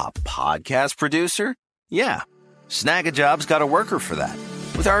 bellhop, podcast producer. Yeah, Snag a Job's got a worker for that.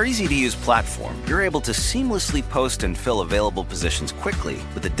 With our easy-to-use platform, you're able to seamlessly post and fill available positions quickly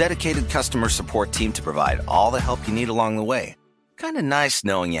with a dedicated customer support team to provide all the help you need along the way. Kind of nice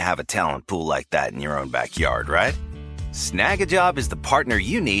knowing you have a talent pool like that in your own backyard, right? Snag a Job is the partner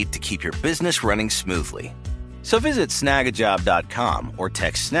you need to keep your business running smoothly. So visit snagajob.com or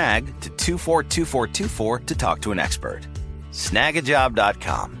text SNAG to 242424 to talk to an expert.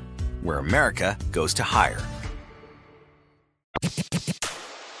 Snagajob.com, where America goes to hire.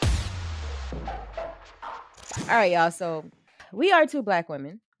 All right, y'all. So we are two Black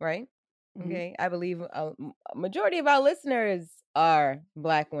women, right? Mhm. Okay. I believe a majority of our listeners are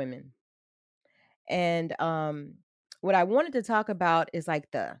Black women. And what I wanted to talk about is like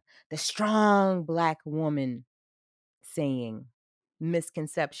the strong Black woman saying,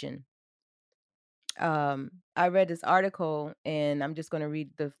 misconception. I read this article and I'm just going to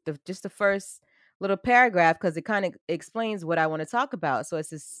read the first little paragraph because it kind of explains what I want to talk about. So it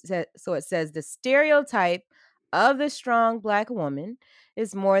says the stereotype of the strong Black woman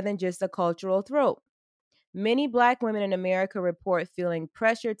is more than just a cultural trope. Many Black women in America report feeling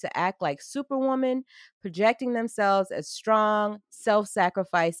pressure to act like superwoman, projecting themselves as strong,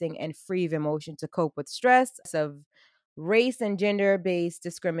 self-sacrificing, and free of emotion to cope with stress of race and gender-based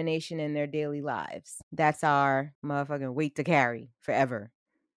discrimination in their daily lives. That's our motherfucking weight to carry forever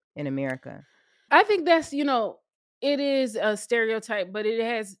in America. I think that's, it is a stereotype, but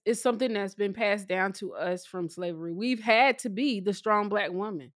it's something that's been passed down to us from slavery. We've had to be the strong Black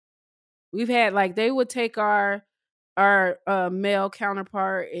woman. We've had, like, they would take our male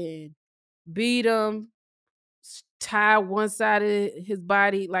counterpart and beat him, tie one side of his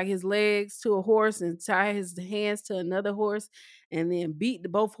body, like his legs, to a horse and tie his hands to another horse and then beat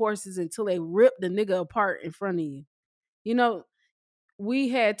both horses until they ripped the nigga apart in front of you. We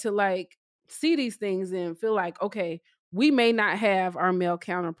had to, like, see these things and feel like, okay, we may not have our male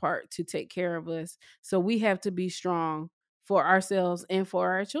counterpart to take care of us, so we have to be strong for ourselves and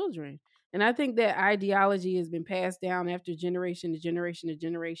for our children. And I think that ideology has been passed down after generation to generation to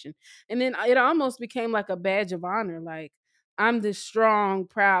generation. And then it almost became like a badge of honor. Like, I'm this strong,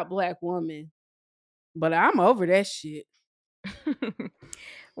 proud Black woman, but I'm over that shit.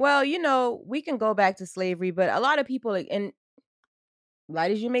 Well, we can go back to slavery, but a lot of people, and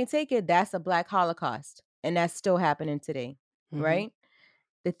light as you may take it, that's a Black Holocaust. And that's still happening today, right?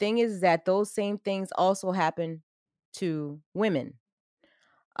 The thing is that those same things also happen to women.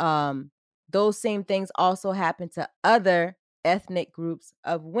 Those same things also happen to other ethnic groups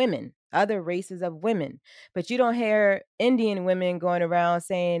of women, other races of women. But you don't hear Indian women going around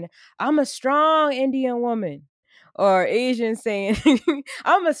saying, I'm a strong Indian woman, or Asian saying,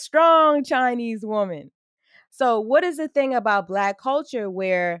 I'm a strong Chinese woman. So what is the thing about Black culture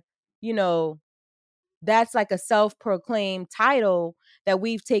where, that's like a self-proclaimed title that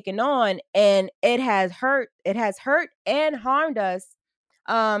we've taken on, and it has hurt and harmed us,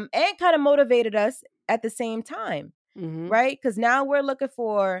 and kind of motivated us at the same time, right? Because now we're looking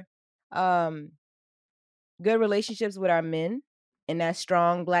for good relationships with our men, and that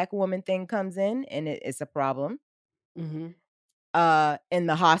strong Black woman thing comes in, and it's a problem. In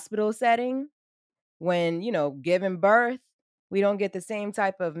the hospital setting, when giving birth, we don't get the same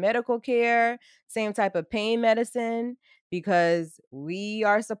type of medical care, same type of pain medicine, because we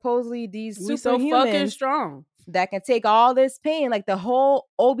are supposedly these superhumans. We so fucking strong. that can take all this pain. Like the whole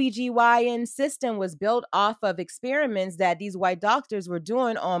OBGYN system was built off of experiments that these white doctors were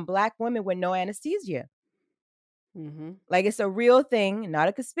doing on Black women with no anesthesia. Mm-hmm. Like it's a real thing, not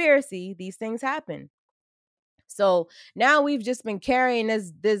a conspiracy. These things happen. So now we've just been carrying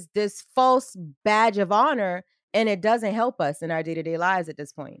this false badge of honor, and it doesn't help us in our day-to-day lives at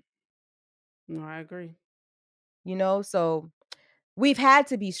this point. No, I agree. You know, so we've had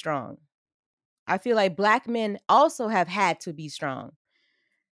to be strong. I feel like Black men also have had to be strong,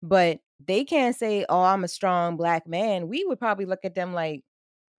 but they can't say, "Oh, I'm a strong Black man." We would probably look at them like,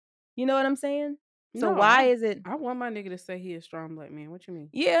 you know what I'm saying? So why is it? I want my nigga to say he a strong Black man. What you mean?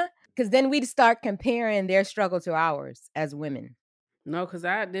 Yeah, because then we'd start comparing their struggle to ours as women. No, because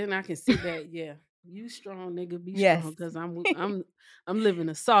I can see that. Yeah, you strong nigga, be Yes. strong. Because I'm living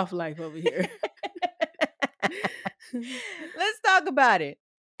a soft life over here. Let's talk about it.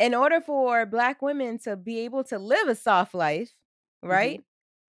 In order for Black women to be able to live a soft life, right?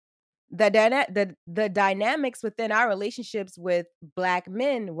 The dynamics within our relationships with Black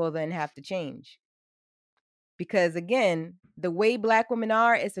men will then have to change. Because again, the way Black women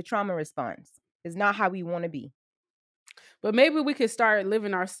are is a trauma response. It's not how we want to be. But maybe we could start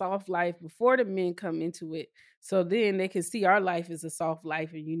living our soft life before the men come into it. So then they can see our life is a soft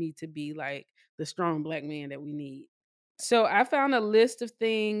life and you need to be like the strong Black man that we need. So I found a list of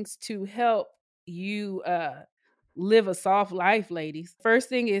things to help you live a soft life, ladies. First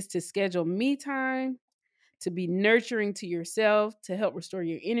thing is to schedule me time, to be nurturing to yourself, to help restore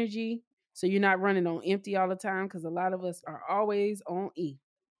your energy. So you're not running on empty all the time, because a lot of us are always on E.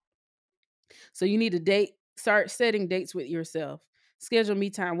 So you need to start setting dates with yourself. Schedule me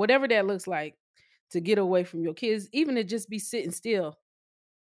time, whatever that looks like, to get away from your kids, even to just be sitting still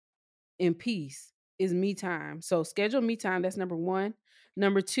in peace is me time. So schedule me time. That's number one.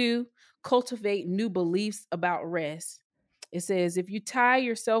 Number two, cultivate new beliefs about rest. It says if you tie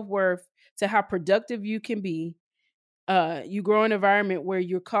your self-worth to how productive you can be, you grow in an environment where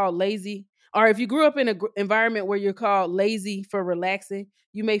you're called lazy. Or if you grew up in an environment where you're called lazy for relaxing,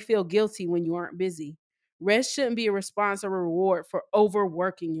 you may feel guilty when you aren't busy. Rest shouldn't be a response or a reward for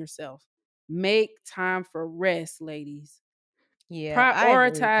overworking yourself. Make time for rest, ladies. Yeah,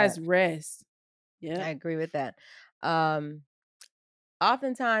 prioritize rest. Yeah, I agree with that.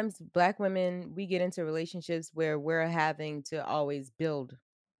 Oftentimes, Black women, we get into relationships where we're having to always build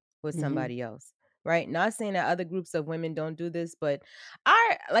with somebody else, right? Not saying that other groups of women don't do this, but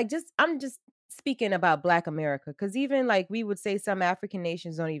I'm just speaking about Black America, because even like we would say some African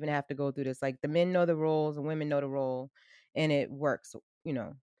nations don't even have to go through this. Like the men know the roles and women know the role, and it works. You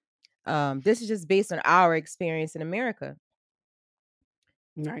know, this is just based on our experience in America.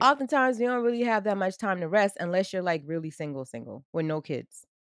 Right. Oftentimes, you don't really have that much time to rest unless you're like really single with no kids.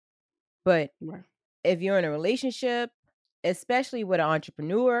 But if you're in a relationship, especially with an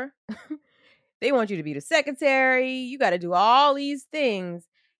entrepreneur, they want you to be the secretary. You got to do all these things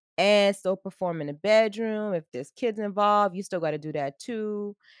and still perform in the bedroom. If there's kids involved, you still got to do that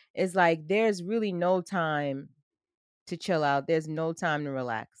too. It's like there's really no time to chill out. There's no time to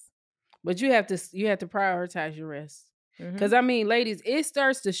relax. But you have to prioritize your rest. Because I mean, ladies, it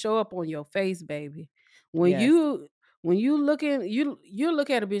starts to show up on your face, baby. When you look at you look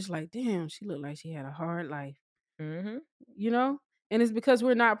at a bitch like, damn, she looked like she had a hard life. You know? And it's because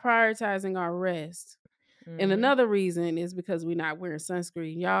we're not prioritizing our rest. And another reason is because we're not wearing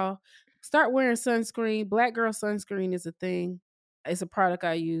sunscreen. Y'all, start wearing sunscreen. Black girl sunscreen is a thing. It's a product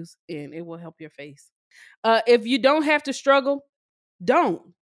I use, and it will help your face. If you don't have to struggle, don't.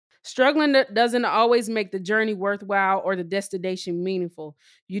 Struggling doesn't always make the journey worthwhile or the destination meaningful.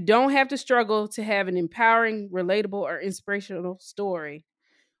 You don't have to struggle to have an empowering, relatable, or inspirational story.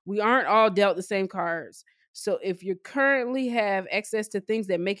 We aren't all dealt the same cards. So if you currently have access to things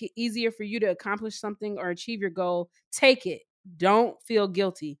that make it easier for you to accomplish something or achieve your goal, take it. Don't feel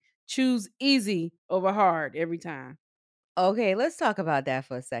guilty. Choose easy over hard every time. Okay, let's talk about that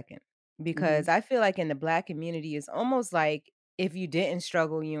for a second. Because I feel like in the Black community, it's almost like if you didn't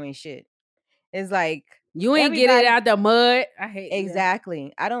struggle, you ain't shit. It's like you ain't get it out the mud. I hate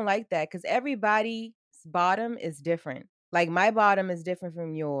exactly. That. I don't like that because everybody's bottom is different. Like my bottom is different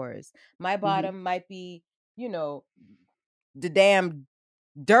from yours. My bottom might be, you know, the damn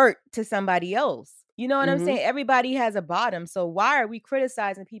dirt to somebody else. You know what I'm saying? Everybody has a bottom. So why are we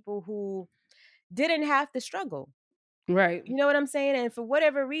criticizing people who didn't have to struggle? Right. You know what I'm saying? And for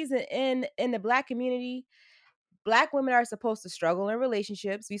whatever reason, in the Black community, Black women are supposed to struggle in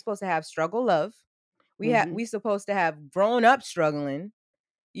relationships. We're supposed to have struggle love. We supposed to have grown up struggling.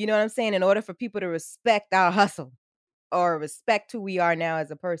 You know what I'm saying? In order for people to respect our hustle or respect who we are now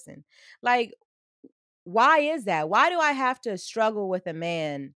as a person. Like, why is that? Why do I have to struggle with a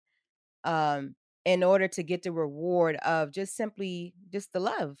man in order to get the reward of just simply just the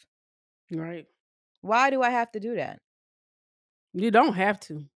love? Right. Why do I have to do that? You don't have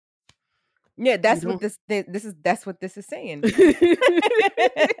to. Yeah, that's what that's what this is saying.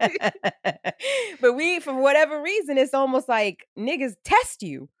 But for whatever reason, it's almost like niggas test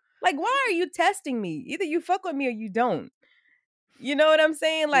you. Like, why are you testing me? Either you fuck with me or you don't. You know what I'm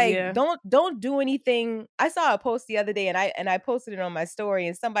saying? Like, Yeah. don't do anything. I saw a post the other day and I posted it on my story,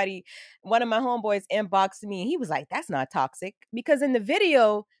 and one of my homeboys inboxed me and he was like, that's not toxic. Because in the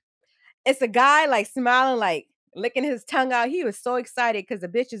video, it's a guy like smiling, like licking his tongue out. He was so excited because the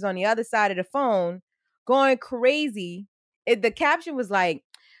bitch is on the other side of the phone going crazy. The caption was like,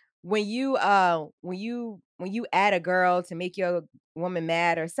 when you add a girl to make your woman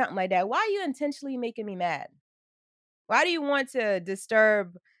mad or something like that, why are you intentionally making me mad? Why do you want to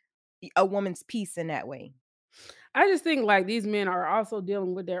disturb a woman's peace in that way? I just think like these men are also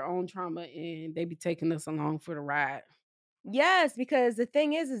dealing with their own trauma and they be taking us along for the ride. Yes, because the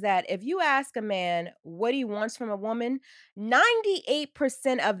thing is that if you ask a man what he wants from a woman,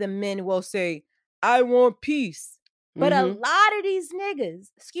 98% of the men will say, I want peace. But a lot of these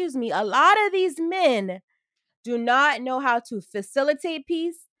a lot of these men do not know how to facilitate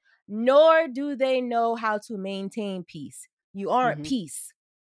peace, nor do they know how to maintain peace. You aren't peace.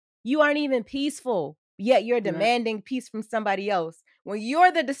 You aren't even peaceful, yet you're demanding peace from somebody else when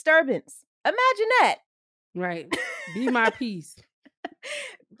you're the disturbance. Imagine that. Right. Be my peace.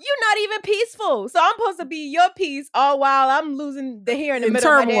 You're not even peaceful. So I'm supposed to be your peace all while I'm losing the hair in the middle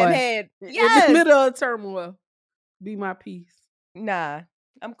turmoil. of my damn head. Yes. In the middle of turmoil. Be my peace. Nah,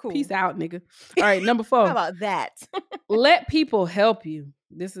 I'm cool. Peace out, nigga. All right, number 4. How about that? Let people help you.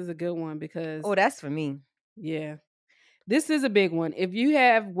 This is a good one because... Oh, that's for me. Yeah. This is a big one. If you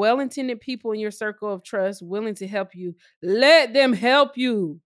have well-intended people in your circle of trust willing to help you, let them help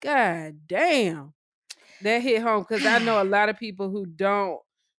you. God damn. That hit home because I know a lot of people who don't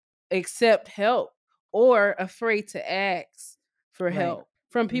accept help or afraid to ask for help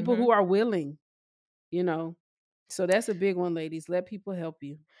from people who are willing, you know. So that's a big one, ladies. Let people help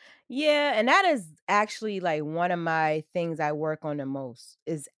you. Yeah, and that is actually like one of my things I work on the most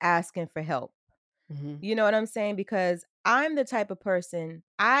is asking for help. You know what I'm saying? Because I'm the type of person,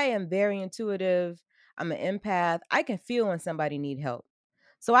 I am very intuitive. I'm an empath. I can feel when somebody needs help.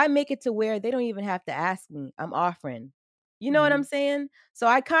 So I make it to where they don't even have to ask me. I'm offering. You know what I'm saying? So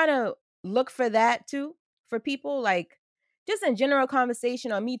I kind of look for that too, for people, like just in general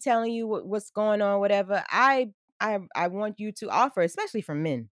conversation or me telling you what's going on, whatever. I want you to offer, especially for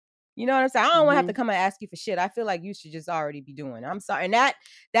men. You know what I'm saying? I don't want to have to come and ask you for shit. I feel like you should just already be doing. I'm sorry. And that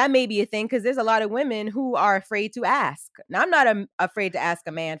may be a thing because there's a lot of women who are afraid to ask. Now, I'm not afraid to ask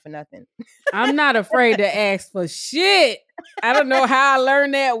a man for nothing. I'm not afraid to ask for shit. I don't know how I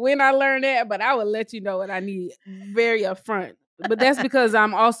learned that, when I learned that, but I will let you know what I need very upfront. But that's because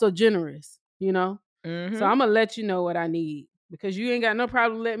I'm also generous, you know? So I'm going to let you know what I need. Because you ain't got no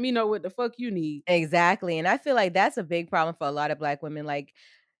problem letting me know what the fuck you need. Exactly. And I feel like that's a big problem for a lot of Black women. Like,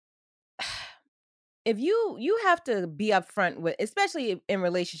 if you have to be upfront with, especially in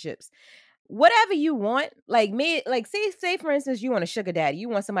relationships, whatever you want, like me, like say for instance, you want a sugar daddy, you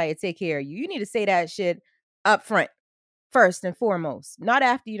want somebody to take care of you. You need to say that shit up front, first and foremost. Not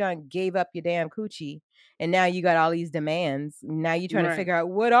after you done gave up your damn coochie and now you got all these demands. Now you're trying to figure out,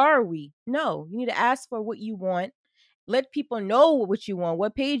 what are we? No, you need to ask for what you want. Let people know what you want,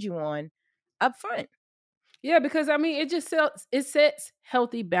 what page you on, up front. Yeah, because I mean, it sets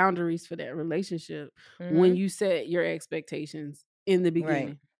healthy boundaries for that relationship when you set your expectations in the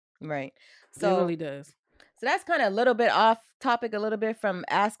beginning. Right. So it really does. So that's kind of a little bit off topic, a little bit from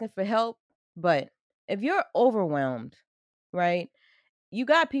asking for help. But if you're overwhelmed, right, you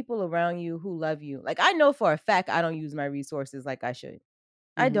got people around you who love you. Like, I know for a fact I don't use my resources like I should.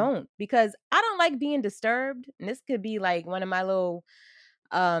 I don't, because I don't like being disturbed. And this could be like one of my little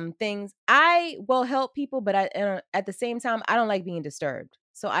things. I will help people, but at the same time, I don't like being disturbed.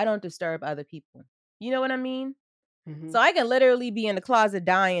 So I don't disturb other people. You know what I mean? So I can literally be in the closet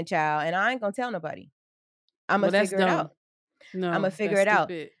dying, child, and I ain't gonna tell nody. I'm gonna figure it out. No, I'm gonna figure it out.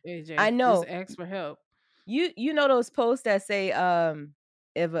 AJ. I know. Just ask for help. You know those posts that say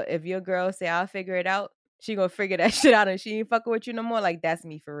if your girl say I'll figure it out, she gonna figure that shit out and she ain't fucking with you no more. Like, that's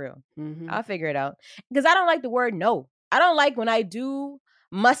me for real. I'll figure it out. Because I don't like the word no. I don't like when I do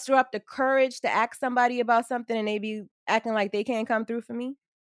muster up the courage to ask somebody about something and they be acting like they can't come through for me.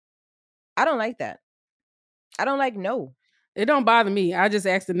 I don't like that. I don't like no. It don't bother me. I just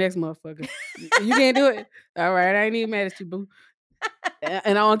ask the next motherfucker. You can't do it. All right, I ain't even mad at you, boo.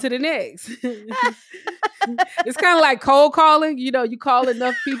 And on to the next. It's kind of like cold calling. You know, you call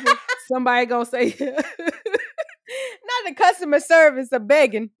enough people, somebody gonna say. Not the customer service of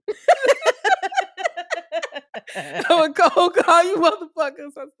begging. I would cold call you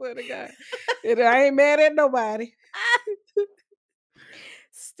motherfuckers. I swear to God. And I ain't mad at nobody.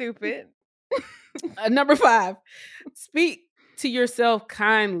 Stupid. Number 5, speak to yourself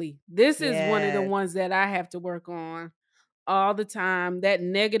kindly. This is one of the ones that I have to work on all the time. That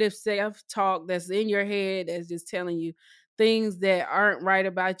negative self-talk that's in your head that's just telling you things that aren't right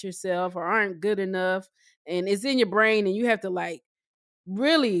about yourself or aren't good enough. And it's in your brain and you have to like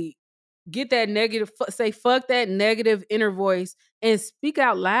really get that negative, say fuck that negative inner voice and speak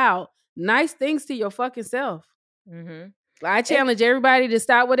out loud nice things to your fucking self. Mm-hmm. I challenge everybody to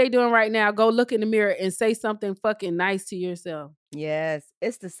stop what they doing right now. Go look in the mirror and say something fucking nice to yourself. Yes,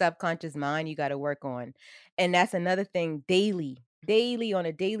 it's the subconscious mind you got to work on. And that's another thing daily on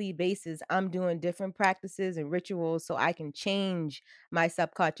a daily basis. I'm doing different practices and rituals so I can change my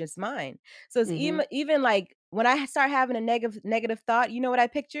subconscious mind. So it's even like when I start having a negative thought, you know what I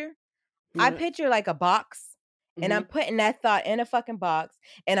picture? I picture like a box. And I'm putting that thought in a fucking box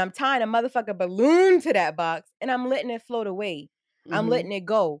and I'm tying a motherfucking balloon to that box and I'm letting it float away. I'm letting it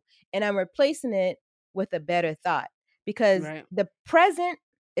go and I'm replacing it with a better thought because the present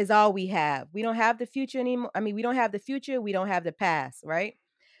is all we have. We don't have the future anymore. I mean, we don't have the future. We don't have the past, right?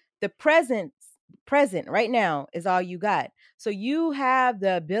 The present right now is all you got. So you have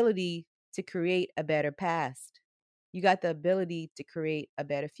the ability to create a better past. You got the ability to create a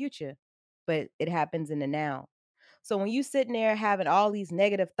better future, but it happens in the now. So when you sitting there having all these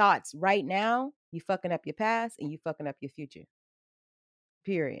negative thoughts right now, you fucking up your past and you fucking up your future.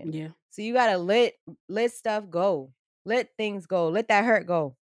 Period. Yeah. So you gotta let stuff go. Let things go. Let that hurt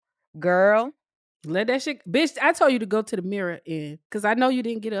go. Girl. Let that shit. Bitch, I told you to go to the mirror because I know you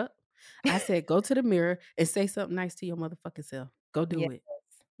didn't get up. I said go to the mirror and say something nice to your motherfucking self. Go do it.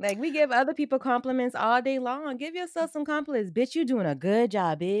 Like we give other people compliments all day long. Give yourself some compliments. Bitch, you doing a good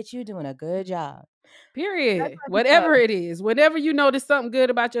job, bitch. You doing a good job. Period. Whatever it is. Whenever you notice something good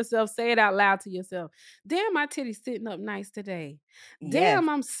about yourself, say it out loud to yourself. Damn, my titty's sitting up nice today. Damn,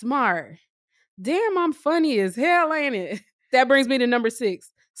 I'm smart. Damn, I'm funny as hell, ain't it? That brings me to number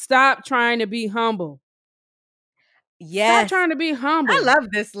 6. Stop trying to be humble. Yes. Stop trying to be humble. I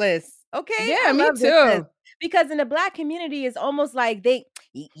love this list. Okay. Yeah, me too. Because in the Black community, it's almost like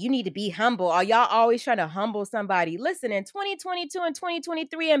you need to be humble. Or y'all always trying to humble somebody. Listen, in 2022 and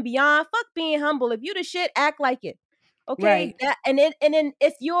 2023 and beyond, fuck being humble. If you the shit, act like it. Okay. Right. And then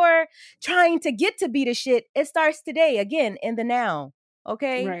if you're trying to get to be the shit, it starts today, again, in the now.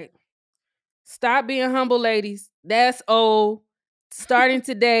 Okay. Right. Stop being humble, ladies. That's old. Starting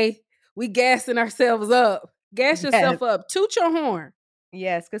today, we gassing ourselves up. Gas yourself up. Toot your horn.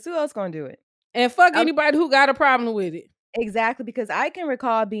 Yes, because who else gonna do it? And fuck anybody who got a problem with it. Exactly, because I can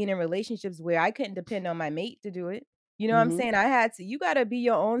recall being in relationships where I couldn't depend on my mate to do it. You know what I'm saying? I had to. You got to be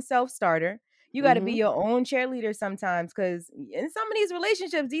your own self-starter. You got to be your own cheerleader sometimes, because in some of these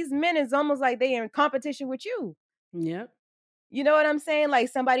relationships, these men is almost like they in competition with you. Yep. You know what I'm saying? Like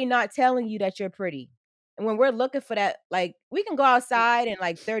somebody not telling you that you're pretty. And when we're looking for that, like we can go outside and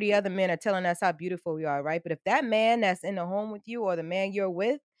like 30 other men are telling us how beautiful we are, right? But if that man that's in the home with you or the man you're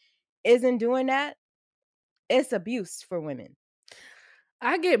with isn't doing that, it's abuse for women.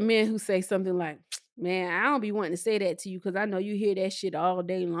 I get men who say something like, man, I don't be wanting to say that to you because I know you hear that shit all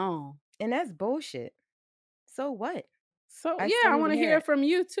day long. And that's bullshit. So what? So I want to hear it from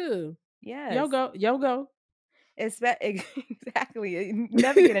you too. Yes. Yo go. Exactly.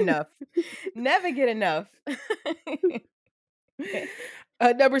 Never get enough. Never get enough.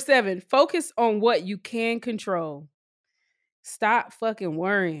 Number 7, focus on what you can control. Stop fucking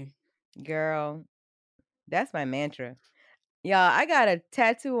worrying. Girl, that's my mantra. Y'all, I got a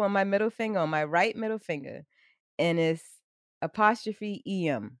tattoo on my middle finger, on my right middle finger, and it's apostrophe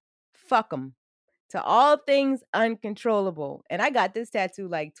EM. Fuck 'em. To all things uncontrollable. And I got this tattoo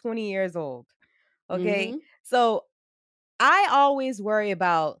like 20 years old. Okay? So I always worry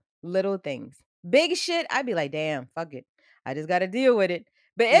about little things. Big shit, I'd be like, damn, fuck it. I just got to deal with it.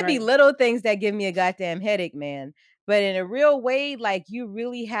 But it'd be little things that give me a goddamn headache, man. But in a real way, like you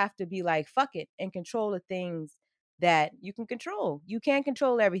really have to be like, fuck it, and control the things that you can control. You can't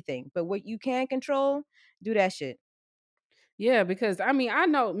control everything, but what you can control, do that shit. Yeah, because I mean, I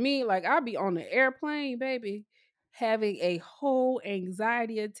know me, like I'll be on the airplane, baby, having a whole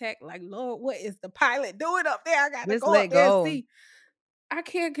anxiety attack. Like, Lord, what is the pilot doing up there? I got to go up there and see. I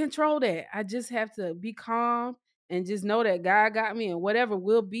can't control that. I just have to be calm and just know that God got me, and whatever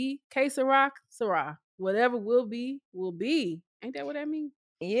will be, que sera, sera. Whatever will be, will be. Ain't that what that means?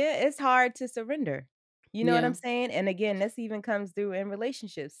 Yeah, it's hard to surrender. You know what I'm saying? And again, this even comes through in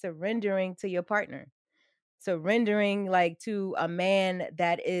relationships, surrendering to your partner, surrendering like to a man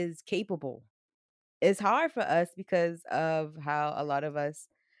that is capable. It's hard for us because of how a lot of us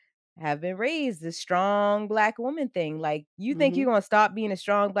have been raised, the strong black woman thing. Like, you think you're gonna stop being a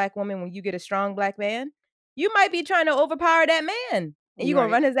strong black woman when you get a strong black man? You might be trying to overpower that man, and you're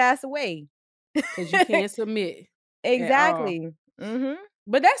gonna run his ass away because you can't submit. Exactly.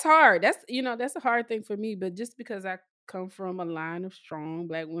 But that's hard. That's that's a hard thing for me. But just because I come from a line of strong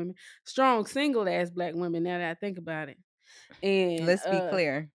black women, strong single ass black women. Now that I think about it, and let's be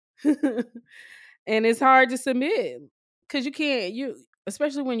clear, and it's hard to submit because you can't.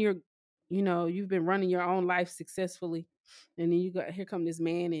 Especially when you're, you've been running your own life successfully, and then here come this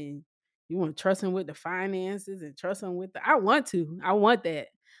man, and you want to trust him with the finances and trust him with I want that,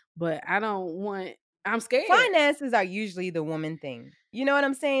 but I don't want. I'm scared. Finances are usually the woman thing. You know what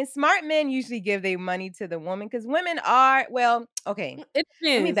I'm saying? Smart men usually give their money to the woman because women are, okay. It depends.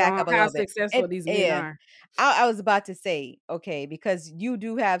 Let me back up a little bit. How successful these men are. I was about to say, okay, because you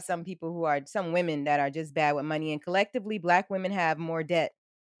do have some some women that are just bad with money, and collectively, black women have more debt.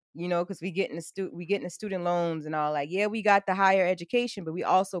 Because we get into student loans and all. Like, yeah, we got the higher education, but we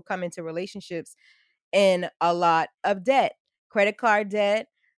also come into relationships in a lot of debt, credit card debt,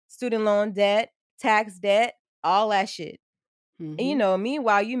 student loan debt, tax debt, all that shit. And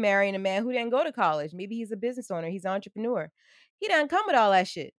meanwhile, you marrying a man who didn't go to college. Maybe he's a business owner. He's an entrepreneur. He doesn't come with all that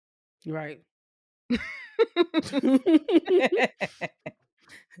shit. Right.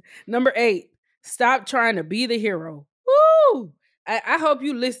 Number 8, stop trying to be the hero. Woo! I hope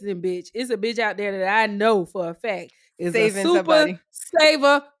you listening, bitch. It's a bitch out there that I know for a fact is saving a super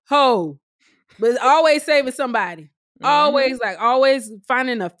saver hoe. But always saving somebody. Always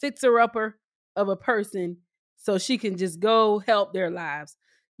finding a fixer-upper of a person so she can just go help their lives.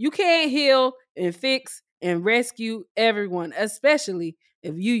 You can't heal and fix and rescue everyone, especially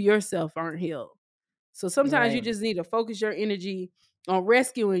if you yourself aren't healed. So sometimes you just need to focus your energy on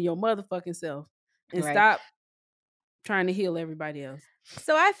rescuing your motherfucking self and stop trying to heal everybody else.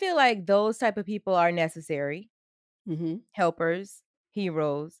 So I feel like those type of people are necessary. Helpers,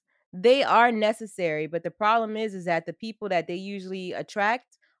 heroes. They are necessary, but the problem is that the people that they usually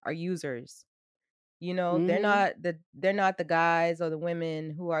attract are users. They're not the guys or the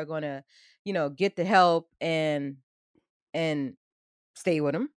women who are gonna, get the help and stay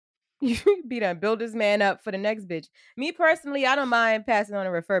with them. You be done build this man up for the next bitch. Me personally, I don't mind passing on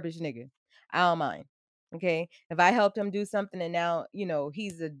a refurbished nigga. I don't mind. Okay, if I helped him do something and now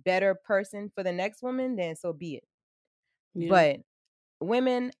he's a better person for the next woman, then so be it. Yeah. But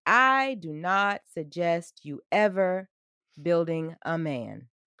women, I do not suggest you ever building a man.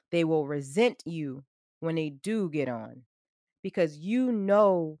 They will resent you when they do get on because you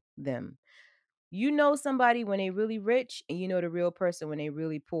know them. You know somebody when they really rich, and you know the real person when they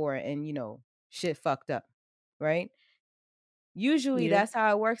really poor and shit fucked up, right? Usually that's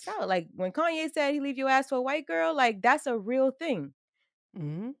how it works out. Like when Kanye said he leave your ass for a white girl, like that's a real thing.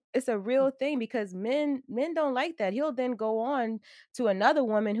 It's a real thing because men don't like that. He'll then go on to another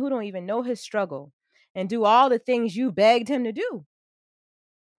woman who don't even know his struggle and do all the things you begged him to do.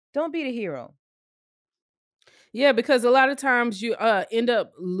 Don't be the hero. Yeah, because a lot of times you end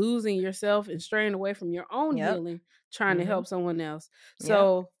up losing yourself and straying away from your own healing, trying to help someone else.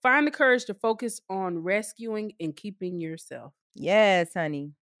 So find the courage to focus on rescuing and keeping yourself. Yes,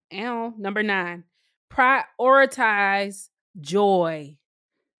 honey. And number 9, prioritize joy.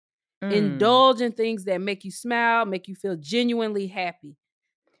 Indulge in things that make you smile, make you feel genuinely happy.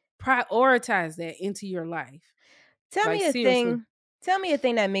 Prioritize that into your life. Tell me a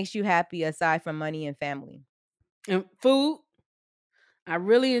thing that makes you happy aside from money and family. And food. I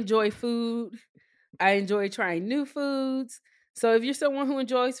really enjoy food. I enjoy trying new foods. So if you're someone who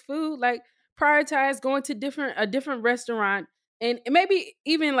enjoys food, like prioritize going to a different restaurant, and maybe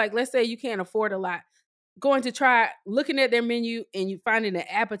even like, let's say you can't afford a lot, going to try looking at their menu and you finding an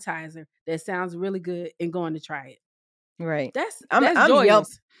appetizer that sounds really good and going to try it. Right.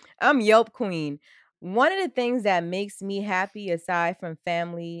 I'm Yelp queen. One of the things that makes me happy aside from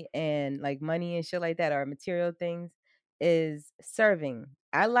family and like money and shit like that or material things is serving.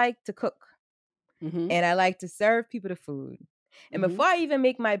 I like to cook and I like to serve people the food. And before I even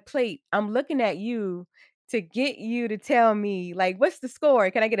make my plate, I'm looking at you to get you to tell me, like, what's the score?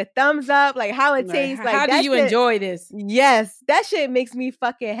 Can I get a thumbs up? Like, how it tastes? Like, how do you enjoy this? Yes, that shit makes me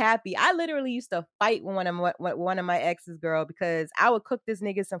fucking happy. I literally used to fight with one of my exes, girl, because I would cook this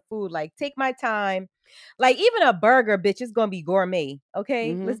nigga some food. Like, take my time. Like, even a burger, bitch, is gonna be gourmet.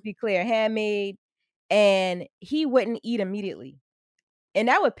 Okay, let's be clear, handmade, and he wouldn't eat immediately. And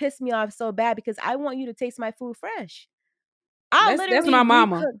that would piss me off so bad because I want you to taste my food fresh. I'll literally that's my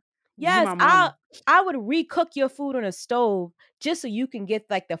mama. Yes, my mama. I would recook your food on a stove just so you can get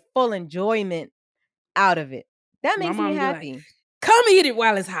like the full enjoyment out of it. That makes me happy. Like, come eat it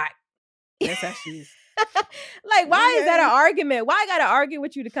while it's hot. That's how she is. Like, why is that an argument? Why I gotta argue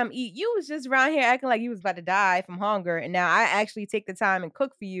with you to come eat? You was just around here acting like you was about to die from hunger, and now I actually take the time and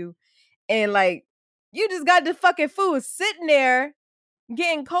cook for you, and like you just got the fucking food sitting there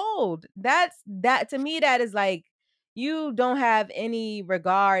getting cold. That to me, that is like you don't have any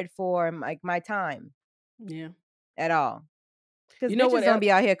regard for like my time. Yeah. At all. Because you know what don't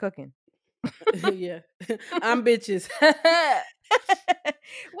be out here cooking. Yeah. I'm bitches.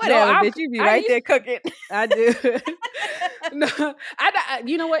 Whatever, bitch. You be right there cooking. I do. No,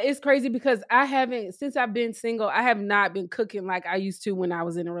 you know what? It's crazy because since I've been single, I have not been cooking like I used to when I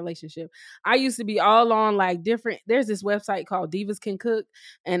was in a relationship. I used to be all on like there's this website called Divas Can Cook,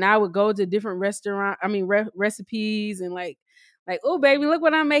 and I would go to different recipes and like, oh, baby, look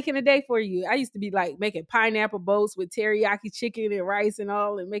what I'm making today for you. I used to be like making pineapple boats with teriyaki chicken and rice and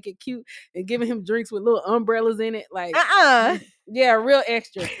all and make it cute and giving him drinks with little umbrellas in it. Like, yeah, real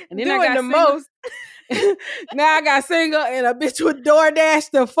extra. And then doing I got the most. Now I got single and a bitch would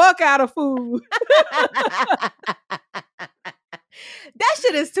DoorDash the fuck out of food. That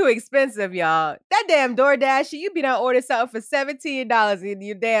shit is too expensive, y'all. That damn DoorDash, you be done order something for $17 and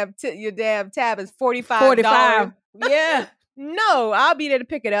your damn tab is $45. Yeah. No, I'll be there to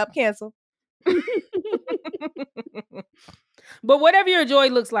pick it up. Cancel. But whatever your joy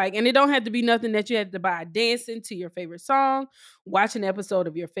looks like, and it don't have to be nothing that you have to buy. Dancing to your favorite song, watching an episode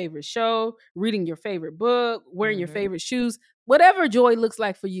of your favorite show, reading your favorite book, wearing your favorite shoes, whatever joy looks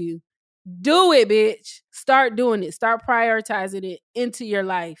like for you, do it, bitch. Start doing it. Start prioritizing it into your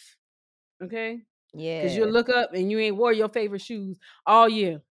life. Okay? Yeah. Because you'll look up and you ain't wore your favorite shoes all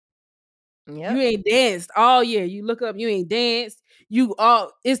year. Yep. You ain't danced all year. You look up, you ain't danced.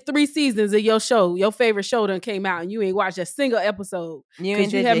 It's 3 seasons of your show. Your favorite show done came out and you ain't watched a single episode. You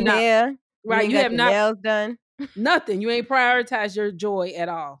ain't did your hair. Right. You have not nails done. Nothing. You ain't prioritized your joy at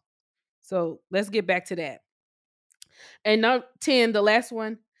all. So let's get back to that. And now 10, the last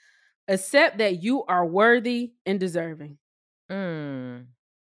one, accept that you are worthy and deserving. You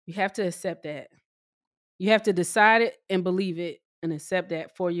have to accept that. You have to decide it and believe it and accept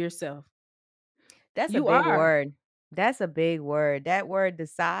that for yourself. That's a big word. That's a big word. That word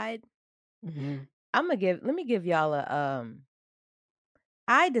decide. Mm-hmm. Let me give y'all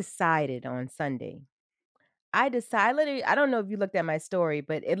I decided on Sunday. I don't know if you looked at my story,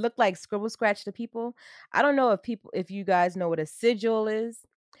 but it looked like scribble scratch to people. I don't know if you guys know what a sigil is.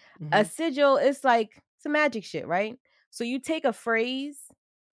 Mm-hmm. A sigil is like some magic shit, right? So you take a phrase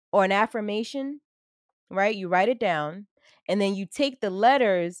or an affirmation, right? You write it down. And then you take the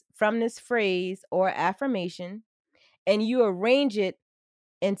letters from this phrase or affirmation and you arrange it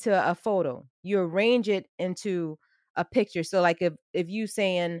into a photo. You arrange it into a picture. So like if you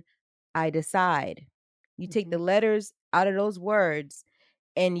saying, I decide, you take the letters out of those words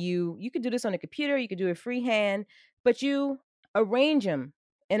and you could do this on a computer, you could do it freehand, but you arrange them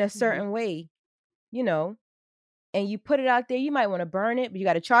in a certain way, and you put it out there. You might want to burn it, but you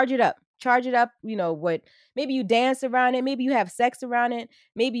got to charge it up. Maybe you dance around it. Maybe you have sex around it.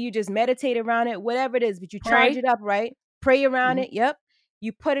 Maybe you just meditate around it, whatever it is, but you charge it up, right? Pray around it. Yep.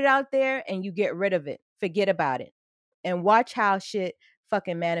 You put it out there and you get rid of it. Forget about it and watch how shit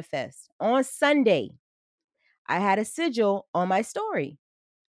fucking manifests. On Sunday, I had a sigil on my story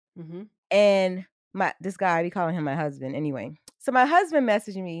and this guy, I be calling him my husband anyway. So my husband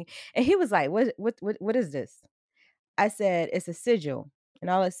messaged me and he was like, what is this? I said, it's a sigil. And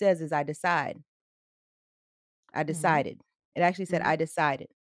all it says is, I decide. I decided. It actually said, I decided.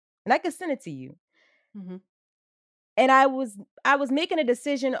 And I could send it to you. And I was making a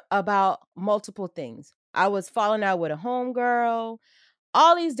decision about multiple things. I was falling out with a homegirl.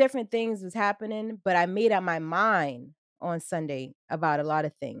 All these different things was happening, but I made up my mind on Sunday about a lot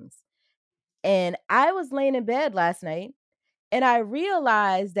of things. And I was laying in bed last night and I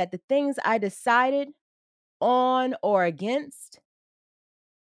realized that the things I decided on or against,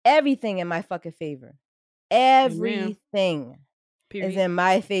 everything in my fucking favor. Everything is in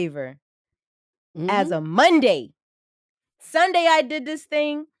my favor. As a Monday. Sunday I did this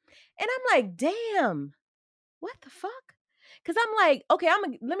thing and I'm like, damn, what the fuck? Because I'm like, okay,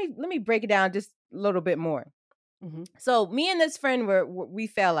 let me break it down just a little bit more. So me and this friend we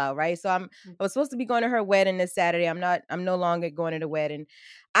fell out, right? So I was supposed to be going to her wedding this Saturday. I'm no longer going to the wedding.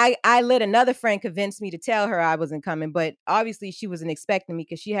 I let another friend convince me to tell her I wasn't coming, but obviously she wasn't expecting me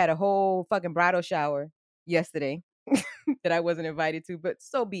because she had a whole fucking bridal shower yesterday. that I wasn't invited to, but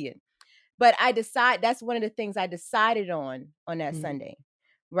so be it. But that's one of the things I decided on that Sunday,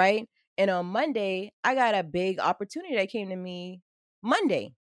 right? And on Monday, I got a big opportunity that came to me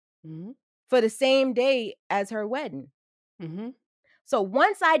Monday for the same day as her wedding. So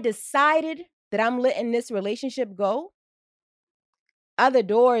once I decided that I'm letting this relationship go, other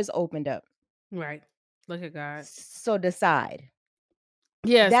doors opened up. Right. Look at God. So decide.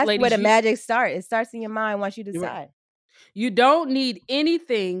 Yes, that's ladies, where the magic starts. It starts in your mind once you decide. Right. You don't need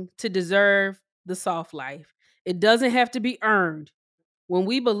anything to deserve the soft life. It doesn't have to be earned. When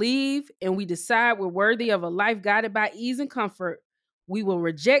we believe and we decide we're worthy of a life guided by ease and comfort, we will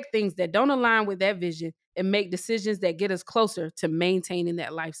reject things that don't align with that vision and make decisions that get us closer to maintaining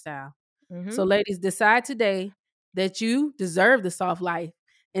that lifestyle. So ladies, decide today that you deserve the soft life,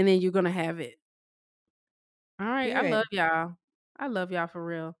 and then you're going to have it. All right. I love y'all. I love y'all for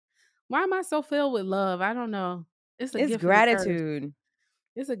real. Why am I so filled with love? I don't know. It's gift gratitude.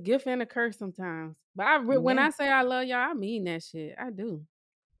 It's a gift and a curse sometimes. But when I say I love y'all, I mean that shit. I do.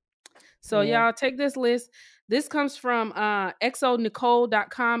 So y'all take this list. This comes from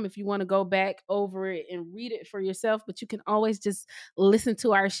exonicole.com if you want to go back over it and read it for yourself. But you can always just listen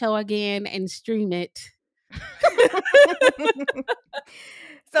to our show again and stream it.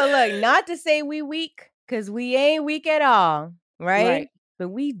 So look, not to say we weak, because we ain't weak at all, right? But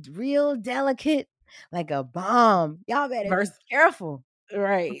we real delicate, like a bomb. Y'all better be careful.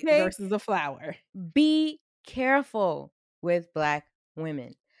 Right. Okay? Versus a flower. Be careful with Black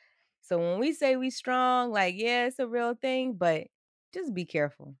women. So when we say we strong, like, yeah, it's a real thing, but just be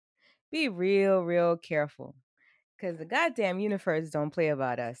careful. Be real, real careful. Because the goddamn universe don't play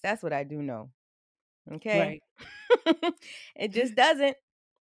about us. That's what I do know. Okay? Right. It just doesn't.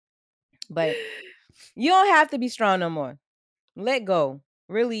 But you don't have to be strong no more. Let go.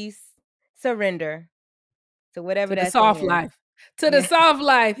 Release. Surrender. To whatever that's soft life. To the soft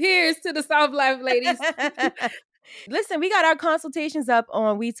life. Here's to the soft life, ladies. Listen, we got our consultations up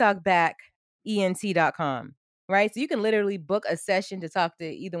on WeTalkBackENT.com, right? So you can literally book a session to talk to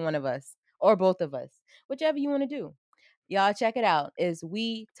either one of us or both of us, whichever you want to do. Y'all check it out. It's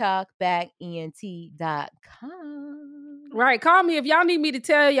WeTalkBackENT.com. Right. Call me if y'all need me to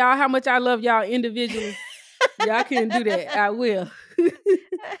tell y'all how much I love y'all individually. Y'all can do that. I will.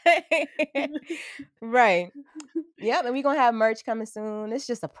 Right. Yep. And we're going to have merch coming soon. It's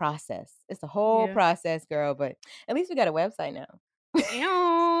just a process. It's a whole process, girl. But at least we got a website now.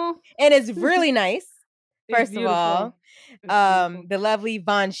 And it's really nice. First of all, the lovely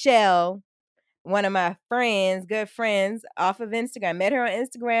Von Shell, one of my friends, good friends off of Instagram. Met her on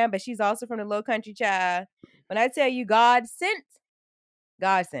Instagram, but she's also from the Low Country Child. When I tell you God sent.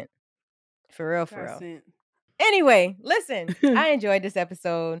 For real, for real. Sent. Anyway, listen, I enjoyed this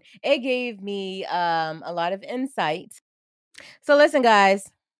episode. It gave me a lot of insight. So listen,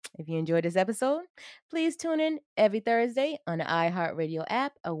 guys, if you enjoyed this episode, please tune in every Thursday on the iHeartRadio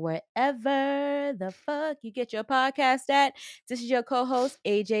app or wherever the fuck you get your podcast at. This is your co-host,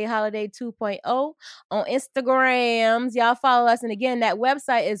 AJ Holiday 2.0 on Instagrams. Y'all follow us. And again, that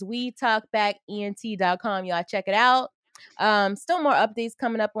website is WeTalkBackENT.com. Y'all check it out. Still more updates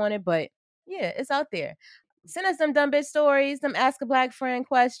coming up on it, but yeah, it's out there. Send us some dumb bitch stories, some Ask a Black Friend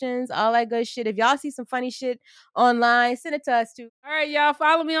questions, all that good shit. If y'all see some funny shit online, send it to us too. All right, y'all.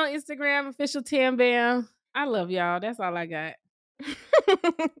 Follow me on Instagram, official Tam Bam. I love y'all. That's all I got.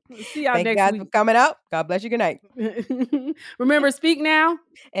 See y'all next week. For coming out. God bless you. Good night. Remember, speak now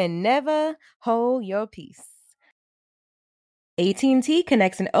and never hold your peace. AT&T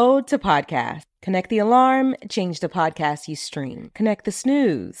connects an ode to podcast. Connect the alarm, change the podcast you stream. Connect the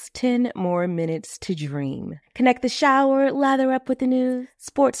snooze, 10 more minutes to dream. Connect the shower, lather up with the news,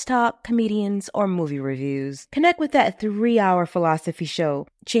 sports talk, comedians, or movie reviews. Connect with that 3-hour philosophy show.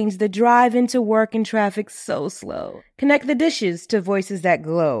 Change the drive into work and traffic so slow. Connect the dishes to voices that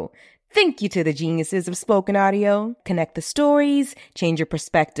glow. Thank you to the geniuses of spoken audio. Connect the stories, change your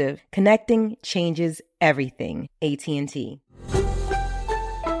perspective. Connecting changes everything. AT&T.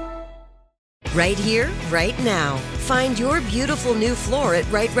 Right here, right now. Find your beautiful new floor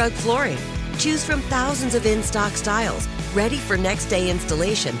at Right Rug Flooring. Choose from thousands of in-stock styles, ready for next day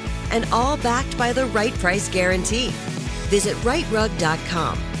installation, and all backed by the right price guarantee. Visit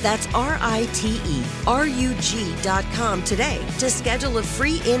rightrug.com. That's RITERUG.com today to schedule a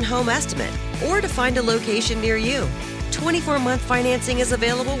free in-home estimate or to find a location near you. 24-month financing is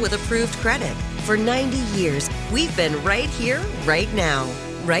available with approved credit. For 90 years, we've been right here, right now.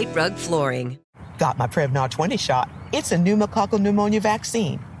 Right Rug Flooring. Got my Prevnar 20 shot. It's a pneumococcal pneumonia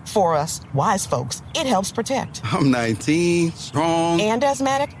vaccine. For us, wise folks, it helps protect. I'm 19, strong. And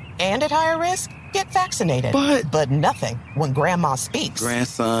asthmatic, and at higher risk. Get vaccinated. But nothing when Grandma speaks.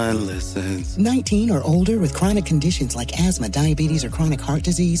 Grandson listens. 19 or older with chronic conditions like asthma, diabetes, or chronic heart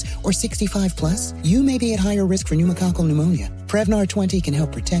disease, or 65 plus, you may be at higher risk for pneumococcal pneumonia. Prevnar 20 can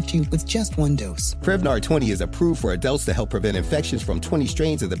help protect you with just one dose. Prevnar 20 is approved for adults to help prevent infections from 20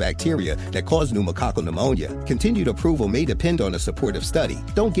 strains of the bacteria that cause pneumococcal pneumonia. Continued approval may depend on a supportive study.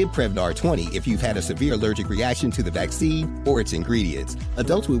 Don't give Prevnar 20 if you've had a severe allergic reaction to the vaccine or its ingredients.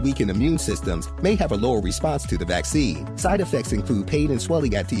 Adults with weakened immune systems may have a lower response to the vaccine. Side effects include pain and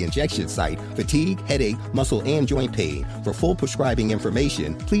swelling at the injection site, fatigue, headache, muscle, and joint pain. For full prescribing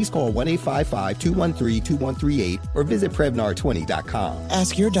information, please call 1-855-213-2138 or visit Prevnar20.com.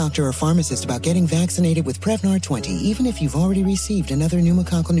 Ask your doctor or pharmacist about getting vaccinated with Prevnar 20, even if you've already received another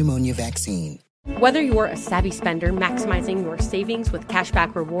pneumococcal pneumonia vaccine. Whether you're a savvy spender maximizing your savings with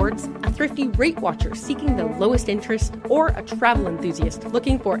cashback rewards, a thrifty rate watcher seeking the lowest interest, or a travel enthusiast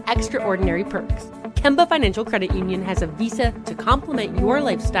looking for extraordinary perks, Kemba Financial Credit Union has a visa to complement your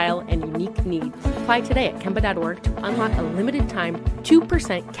lifestyle and unique needs. Apply today at Kemba.org to unlock a limited-time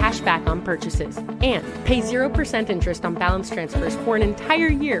 2% cash back on purchases and pay 0% interest on balance transfers for an entire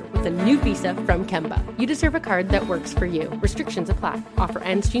year with a new visa from Kemba. You deserve a card that works for you. Restrictions apply. Offer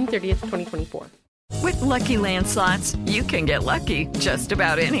ends June 30th, 2024. With Lucky Land Slots, you can get lucky just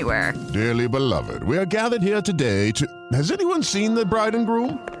about anywhere. Dearly beloved, we are gathered here today to... Has anyone seen the bride and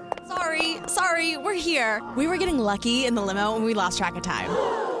groom? Sorry, we're here. We were getting lucky in the limo and we lost track of time.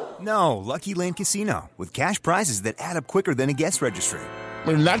 No, Lucky Land Casino, with cash prizes that add up quicker than a guest registry.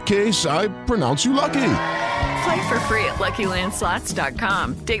 In that case, I pronounce you lucky. Play for free at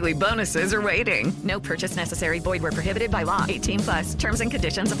LuckyLandSlots.com. Daily bonuses are waiting. No purchase necessary. Void where prohibited by law. 18 plus. Terms and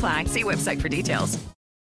conditions apply. See website for details.